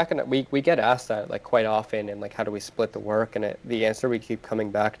like what Zach and we get asked that quite often, and how do we split the work, and the answer we keep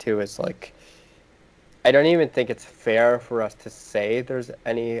coming back to is I don't even think it's fair for us to say there's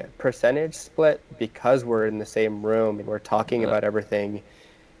any percentage split, because we're in the same room and we're talking about everything.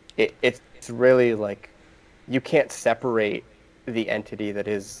 It's really you can't separate the entity that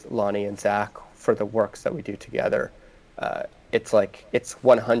is Lonnie and Zach for the works that we do together. It's like it's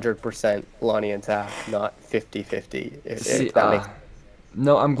 100% Lonnie and Zach, not 50-50. If that makes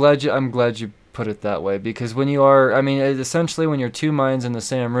No, I'm glad you put it that way, because when you are, I mean, essentially when you're two minds in the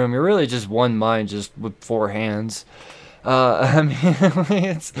same room, you're really just one mind, just with four hands. I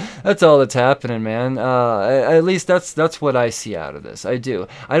mean, that's all that's happening, man. At least that's what I see out of this. I do.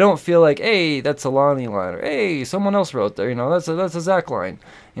 I don't feel like, hey, that's a Lonnie line, or hey, someone else wrote there. You know, that's a Zach line.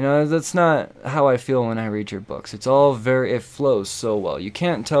 You know, that's not how I feel when I read your books. It's all it flows so well. You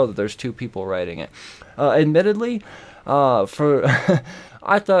can't tell that there's two people writing it. Admittedly, for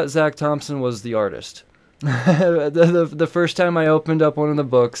I thought Zach Thompson was the artist. The first time I opened up one of the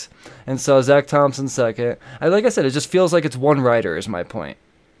books and saw Zach Thompson second, like I said, it just feels like it's one writer is my point.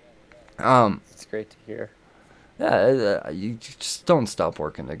 it's great to hear. Yeah, you just don't stop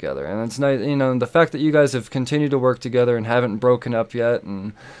working together, and it's nice, you know, the fact that you guys have continued to work together and haven't broken up yet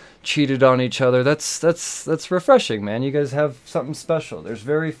and cheated on each other. That's refreshing, man. You guys have something special. There's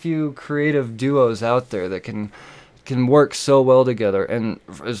very few creative duos out there that can work so well together, and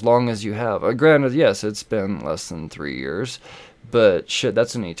as long as you have. Granted, yes, it's been less than 3 years, but shit,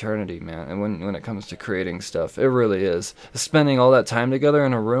 that's an eternity, man. And when it comes to creating stuff, it really is. Spending all that time together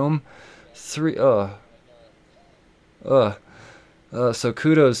in a room, so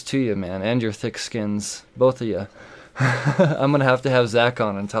kudos to you, man, and your thick skins, both of you. I'm gonna have to have Zach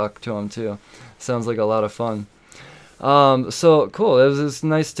on and talk to him too. Sounds like a lot of fun. So cool. It was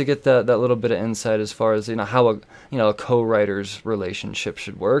nice to get that little bit of insight as far as, you know, how a co-writer's relationship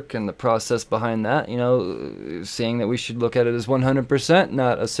should work and the process behind that. You know, seeing that we should look at it as 100%,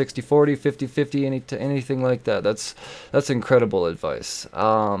 not a 60-40, 50-50, anything like that. That's incredible advice.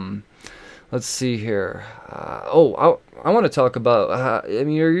 Let's see here. I want to talk about. I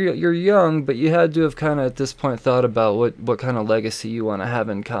mean, you're young, but you had to have kind of at this point thought about what kind of legacy you want to have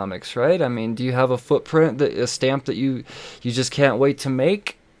in comics, right? I mean, do you have a footprint, a stamp that you just can't wait to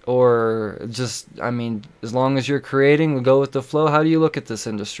make, or just, I mean, as long as you're creating, go with the flow? How do you look at this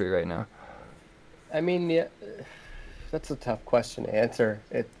industry right now? I mean, yeah, that's a tough question to answer.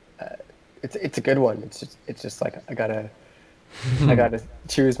 It's a good one. It's just like I gotta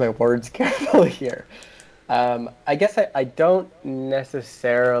choose my words carefully here. I guess I don't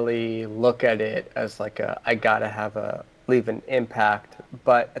necessarily look at it as like I gotta leave an impact,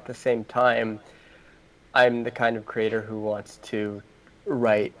 but at the same time, I'm the kind of creator who wants to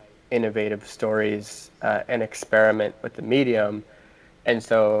write innovative stories and experiment with the medium, and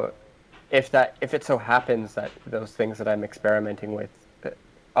so if it so happens that those things that I'm experimenting with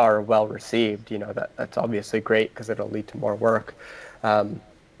are well received, you know, that's obviously great because it'll lead to more work.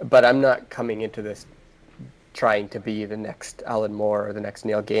 But I'm not coming into this trying to be the next Alan Moore or the next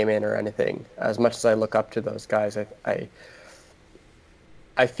Neil Gaiman or anything. As much as I look up to those guys, I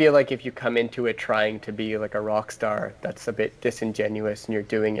feel like if you come into it trying to be like a rock star, that's a bit disingenuous and you're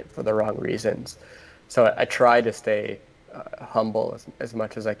doing it for the wrong reasons. So I try to stay humble as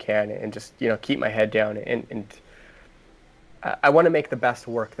much as I can and just, you know, keep my head down and I want to make the best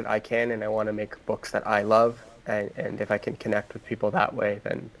work that I can, and I want to make books that I love, and if I can connect with people that way,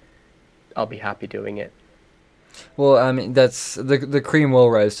 then I'll be happy doing it. Well, I mean, that's the cream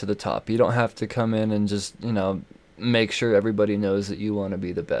will rise to the top. You don't have to come in and just, you know, make sure everybody knows that you want to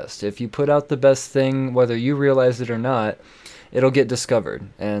be the best. If you put out the best thing, whether you realize it or not, it'll get discovered,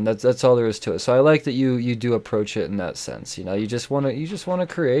 and that's all there is to it. So I like that you do approach it in that sense. You know, you just want to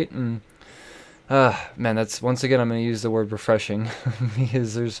create, and man, that's, once again, I'm going to use the word refreshing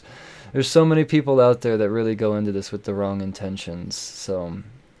because there's so many people out there that really go into this with the wrong intentions. So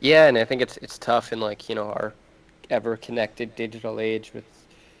yeah, and I think it's tough in, like, you know, our ever connected digital age with,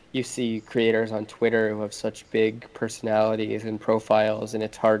 you see creators on Twitter who have such big personalities and profiles, and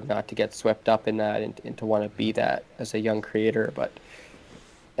it's hard not to get swept up in that and to want to be that as a young creator. But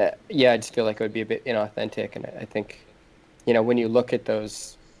yeah, I just feel like it would be a bit inauthentic, and I think, you know, when you look at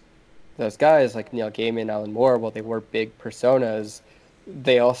those guys like Neil Gaiman, Alan Moore, while they were big personas,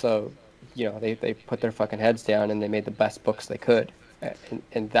 they also, you know, they put their fucking heads down and they made the best books they could.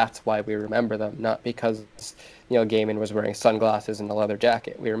 And that's why we remember them, not because Neil Gaiman was wearing sunglasses and a leather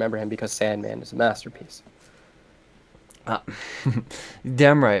jacket. We remember him because Sandman is a masterpiece.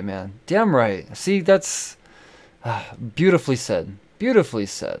 Damn right, man. Damn right. See, that's beautifully said. Beautifully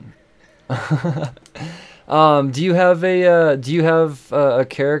said. Do you have a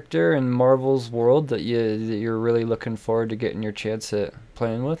character in Marvel's world that you're really looking forward to getting your chance at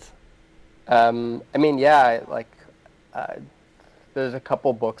playing with? I mean, yeah, there's a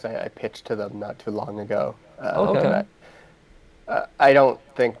couple books I pitched to them not too long ago. Okay. I don't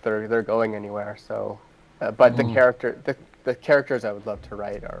think they're going anywhere, so But the characters I would love to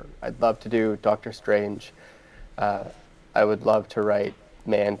write are, I'd love to do Doctor Strange. I would love to write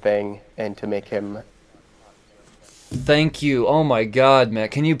Man-Thing and to make him. Thank you. Oh my God, man!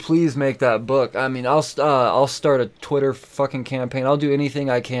 Can you please make that book? I mean, I'll start a Twitter fucking campaign. I'll do anything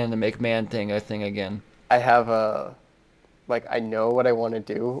I can to make Man-Thing a thing again. I have I know what I want to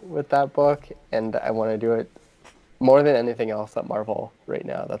do with that book, and I want to do it more than anything else at Marvel right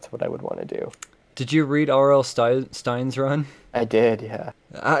now. That's what I would want to do. Did you read R.L. Stein's run? I did, yeah.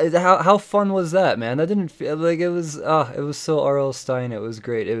 How fun was that, man? That didn't feel like it was. It was so R.L. Stein. It was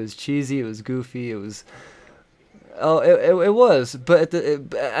great. It was cheesy. It was goofy. It was. Oh, it was. But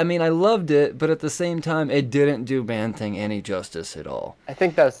I mean, I loved it. But at the same time, it didn't do Man-Thing any justice at all. I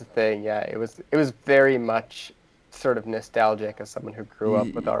think that's the thing. Yeah, it was very much sort of nostalgic as someone who grew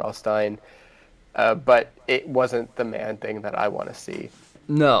up with R.L. Stein. But it wasn't the Man-Thing that I want to see.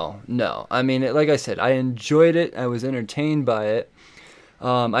 No. I mean, like I said, I enjoyed it. I was entertained by it.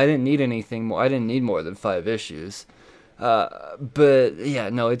 I didn't need anything more. I didn't need more than 5 issues. But yeah,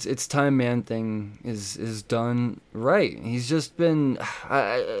 no, it's time Man-Thing is done right. He's just been,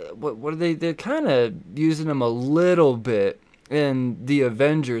 what are they? They're kind of using him a little bit in the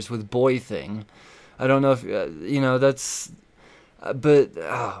Avengers with Boy Thing. I don't know if that's. But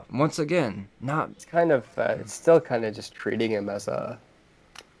once again, not. It's kind of. It's still kind of just treating him as a.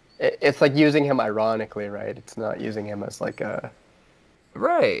 It's like using him ironically, right? It's not using him as like a.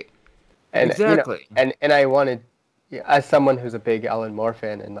 Right. And, exactly. And I wanted, as someone who's a big Alan Moore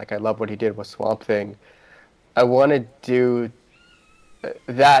fan, and like I love what he did with Swamp Thing, I want to do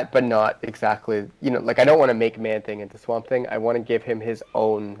that, but not exactly. Like I don't want to make Man-Thing into Swamp Thing. I want to give him his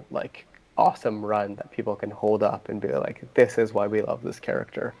own like awesome run that people can hold up and be like, this is why we love this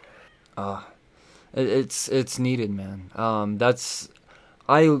character. It's needed, man.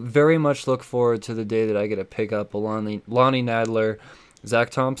 I very much look forward to the day that I get to pick up a Lonnie Nadler, Zach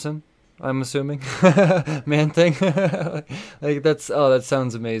Thompson, I'm assuming, Man-Thing. Like that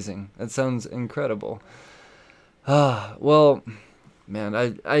sounds amazing. That sounds incredible. Well, man,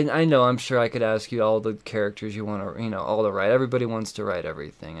 I know. I'm sure I could ask you all the characters you want to, all to write. Everybody wants to write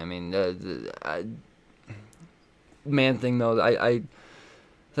everything. I mean, Man-Thing though,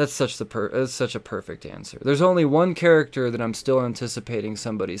 that's such a perfect answer. There's only one character that I'm still anticipating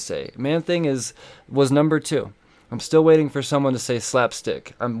somebody say. Man-Thing was number 2. I'm still waiting for someone to say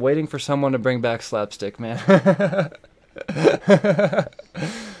Slapstick. I'm waiting for someone to bring back Slapstick, man.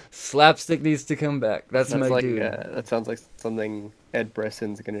 Slapstick needs to come back. That's my dude. That sounds like something Ed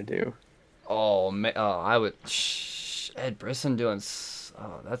Brisson's gonna do. Oh man, I would. Ed Brisson doing.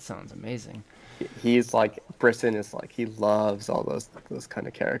 That sounds amazing. He's like, Brisson is like, he loves all those kind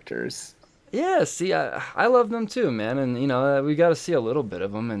of characters. Yeah, see, I love them too, man, and we got to see a little bit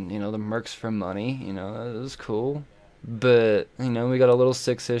of them, and the Mercs for Money, it was cool, but we got a little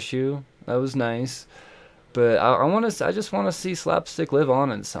 6 issue, that was nice, but I just want to see Slapstick live on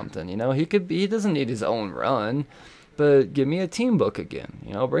in something, he doesn't need his own run, but give me a team book again,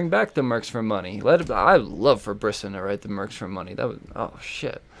 bring back the Mercs for Money. I'd love for Brisson to write the Mercs for Money. That would, oh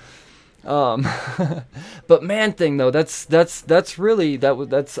shit. But Man-Thing though, that's really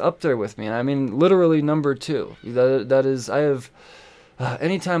that's up there with me. I mean, literally number 2. That is, I have.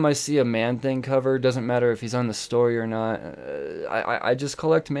 Anytime I see a Man-Thing cover, doesn't matter if he's on the story or not. I just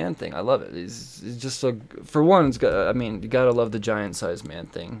collect Man-Thing. I love it. He's just for one. It's got. I mean, you gotta love the giant-sized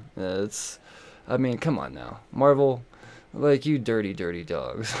Man-Thing. I mean, come on now, Marvel, like you dirty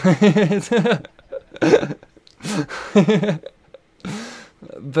dogs.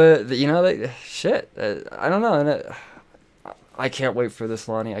 But shit. I don't know, and I can't wait for this,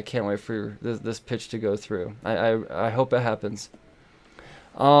 Lonnie. I can't wait for this pitch to go through. I hope it happens.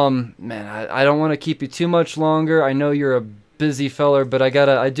 Man, I don't want to keep you too much longer. I know you're a busy feller, but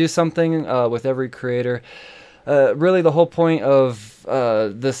I do something with every creator. Really, the whole point of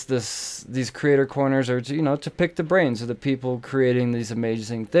these creator corners are to pick the brains of the people creating these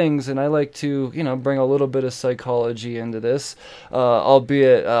amazing things, and I like to bring a little bit of psychology into this,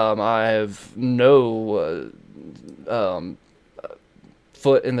 albeit I have no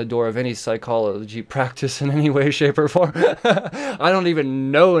foot in the door of any psychology practice in any way, shape, or form. I don't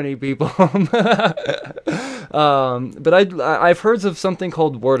even know any people. But I've heard of something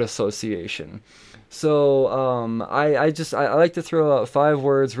called word association. So I like to throw out 5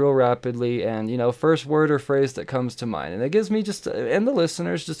 words real rapidly, and first word or phrase that comes to mind, and it gives me and the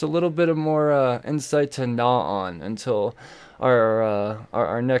listeners just a little bit of more insight to gnaw on until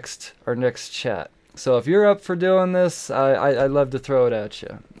our next chat. So if you're up for doing this, I'd love to throw it at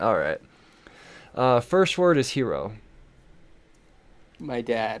you. All right. First word is hero. My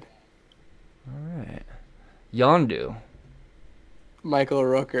dad. All right. Yondu. Michael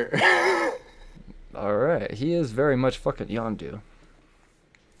Rooker. All right, he is very much fucking Yondu.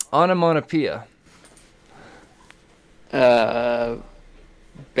 Onomatopoeia. Bam.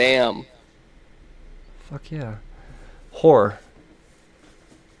 Fuck yeah. Horror.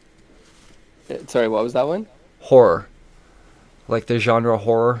 Sorry, what was that one? Horror. Like the genre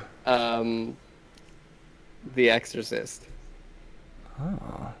horror. The Exorcist.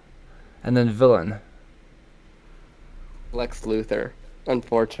 Oh. And then villain. Lex Luthor.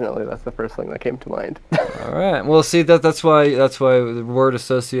 Unfortunately, that's the first thing that came to mind. All right. Well, see, that's why the word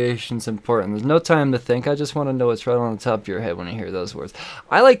association's important. There's no time to think. I just want to know what's right on the top of your head when you hear those words.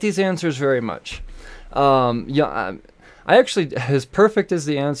 I like these answers very much. I actually, as perfect as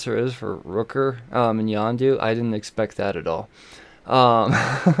the answer is for Rooker and Yondu, I didn't expect that at all.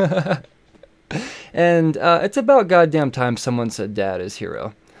 And it's about goddamn time someone said Dad is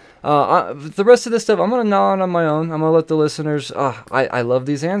hero. The rest of this stuff, I'm going to gnaw on my own. I'm going to let the listeners... I love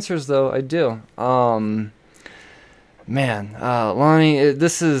these answers, though. I do. Lonnie,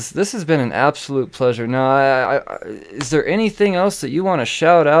 this has been an absolute pleasure. Now, is there anything else that you want to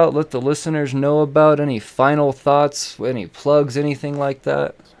shout out, let the listeners know about? Any final thoughts, any plugs, anything like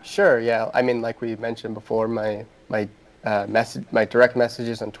that? Sure, yeah. I mean, like we mentioned before, my direct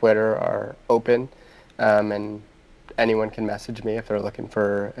messages on Twitter are open, and anyone can message me if they're looking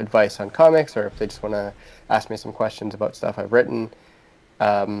for advice on comics or if they just want to ask me some questions about stuff I've written.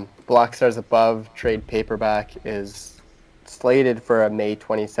 Black Stars Above trade paperback is slated for a May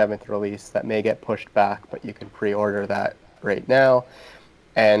 27th release. That may get pushed back, but you can pre-order that right now.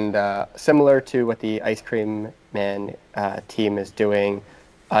 And similar to what the Ice Cream Man team is doing,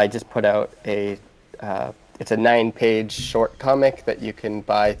 I just put out it's a 9-page short comic that you can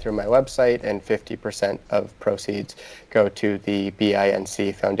buy through my website, and 50% of proceeds go to the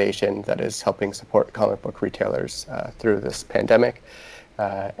BINC Foundation that is helping support comic book retailers through this pandemic.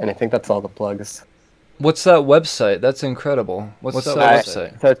 And I think that's all the plugs. What's that website? That's incredible. What's that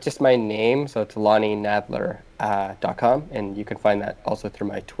website? So it's just my name, so it's LonnieNadler.com, and you can find that also through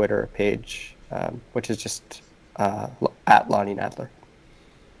my Twitter page, which is just at Lonnie Nadler.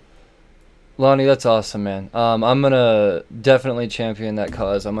 Lonnie, that's awesome, man. I'm gonna definitely champion that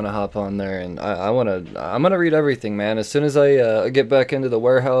cause. I'm gonna hop on there, and I'm gonna read everything, man. As soon as I get back into the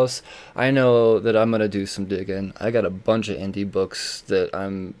warehouse, I know that I'm gonna do some digging. I got a bunch of indie books that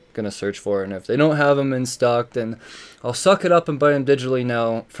I'm gonna search for, and if they don't have them in stock, then I'll suck it up and buy them digitally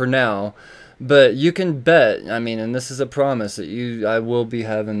now. But you can bet, I mean, and this is a promise, that I will be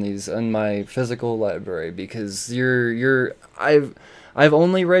having these in my physical library, because I've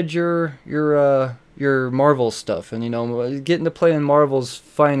only read your Marvel stuff, and getting to play in Marvel's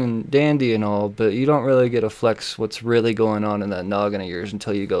fine and dandy and all, but you don't really get to flex what's really going on in that noggin of yours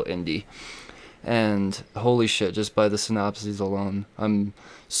until you go indie. And holy shit, just by the synopses alone, I'm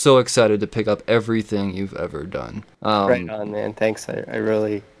so excited to pick up everything you've ever done. Right on, man. Thanks.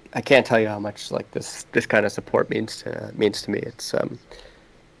 I can't tell you how much like this kind of support means to me. It's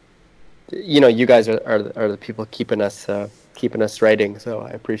you guys are the people keeping us writing, so I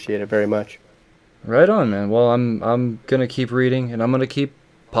appreciate it very much. Right on, man. Well, I'm gonna keep reading, and I'm gonna keep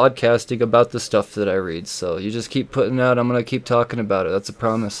podcasting about the stuff that I read. So you just keep putting out. I'm gonna keep talking about it. That's a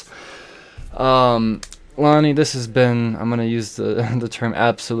promise. Lonnie, this has been, I'm gonna use the term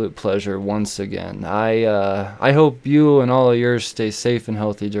absolute pleasure once again. I hope you and all of yours stay safe and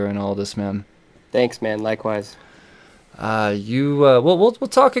healthy during all this, man. Thanks, man. Likewise. We'll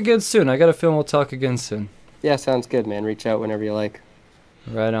talk again soon. I got a feeling we'll talk again soon. Yeah, sounds good, man. Reach out whenever you like.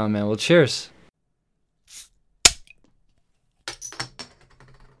 Right on, man. Well, cheers.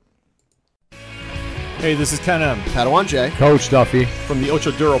 Hey, this is Ken M. Padawan J. Coach Duffy from the Ocho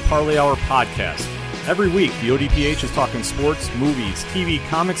Duro Parlay Hour podcast. Every week, the ODPH is talking sports, movies, TV,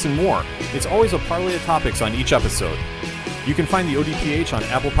 comics, and more. It's always a parlay of topics on each episode. You can find the ODPH on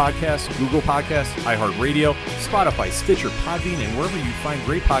Apple Podcasts, Google Podcasts, iHeartRadio, Spotify, Stitcher, Podbean, and wherever you find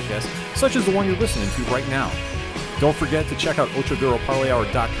great podcasts, such as the one you're listening to right now. Don't forget to check out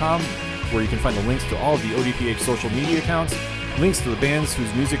OchoDuroParlayHour.com, where you can find the links to all of the ODPH social media accounts, links to the bands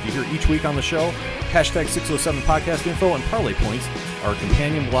whose music you hear each week on the show, hashtag 607 podcast info, and parlay points, our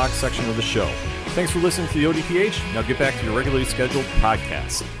companion blog section of the show. Thanks for listening to the ODPH. Now get back to your regularly scheduled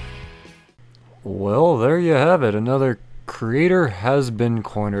podcast. Well, there you have it. Another creator has been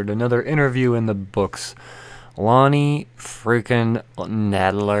cornered. Another interview in the books. Lonnie freaking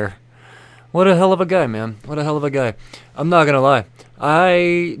Nadler. What a hell of a guy, man. What a hell of a guy. I'm not gonna lie.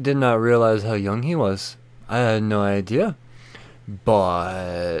 I did not realize how young he was. I had no idea.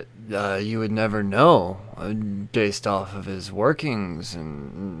 But you would never know based off of his workings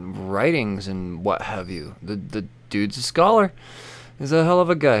and writings and what have you. The dude's a scholar. He's a hell of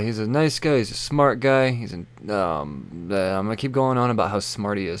a guy. He's a nice guy. He's a smart guy. He's I'm gonna keep going on about how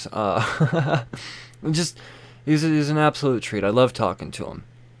smart he is. He's an absolute treat. I love talking to him.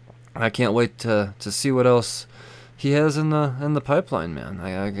 I can't wait to see what else he has in the pipeline, man.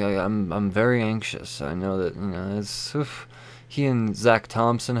 I'm very anxious. I know that he and Zach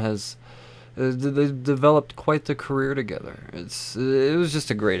Thompson they developed quite the career together. It was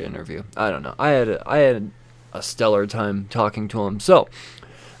just a great interview. I don't know. I had a stellar time talking to him. So,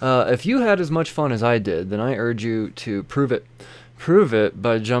 if you had as much fun as I did, then I urge you to prove it. Prove it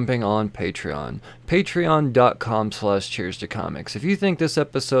by jumping on Patreon. Patreon.com/cheers2comics. If you think this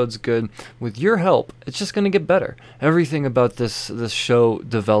episode's good, with your help, it's just going to get better. Everything about this show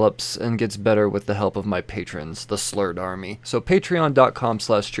develops and gets better with the help of my patrons, the Slurred Army. So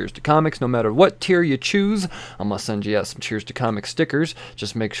Patreon.com/cheers2comics. No matter what tier you choose, I'm going to send you out some Cheers to Comics stickers.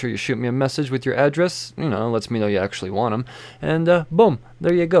 Just make sure you shoot me a message with your address. Lets me know you actually want them. And boom,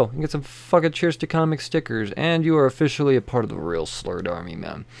 there you go. You get some fucking Cheers to Comics stickers, and you are officially a part of the real Slurred Army,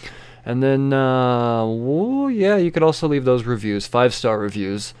 man. And then, you could also leave those reviews. 5-star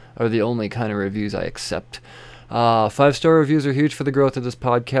reviews are the only kind of reviews I accept. 5-star reviews are huge for the growth of this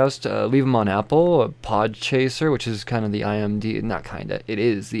podcast. Leave them on Apple, Podchaser, which is kind of the it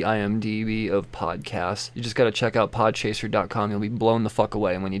is the IMDb of podcasts. You just got to check out podchaser.com. You'll be blown the fuck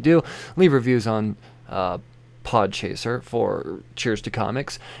away. And when you do, leave reviews on Podchaser for Cheers to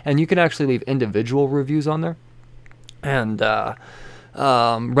Comics. And you can actually leave individual reviews on there. And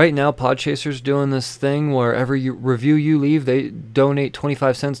right now, Podchaser's doing this thing where every review you leave, they donate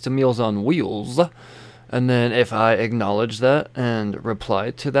 25 cents to Meals on Wheels. And then if I acknowledge that and reply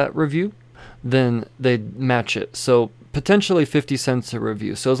to that review, then they match it. So potentially 50 cents a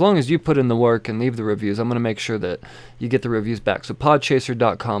review. So as long as you put in the work and leave the reviews, I'm going to make sure that you get the reviews back. So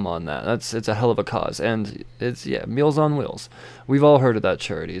podchaser.com on that. It's a hell of a cause. And it's Meals on Wheels. We've all heard of that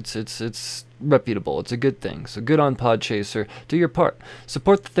charity. It's reputable. It's a good thing. So good on Podchaser. Do your part.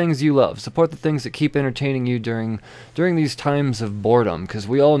 Support the things you love. Support the things that keep entertaining you during these times of boredom, because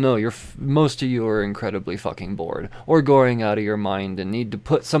we all know most of you are incredibly fucking bored or going out of your mind and need to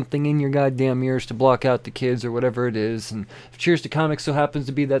put something in your goddamn ears to block out the kids or whatever it is. And if Cheers to Comics so happens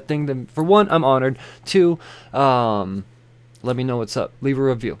to be that thing, then for one, I'm honored. Two, let me know what's up. Leave a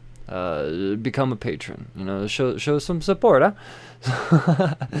review. Become a patron. Show some support, huh?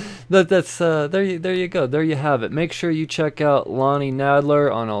 That's there you go. There you have it. Make sure you check out Lonnie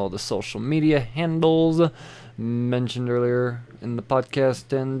Nadler on all the social media handles mentioned earlier in the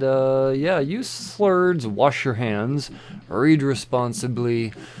podcast. And you slurds, wash your hands, read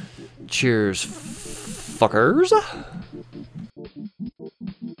responsibly. Cheers, fuckers.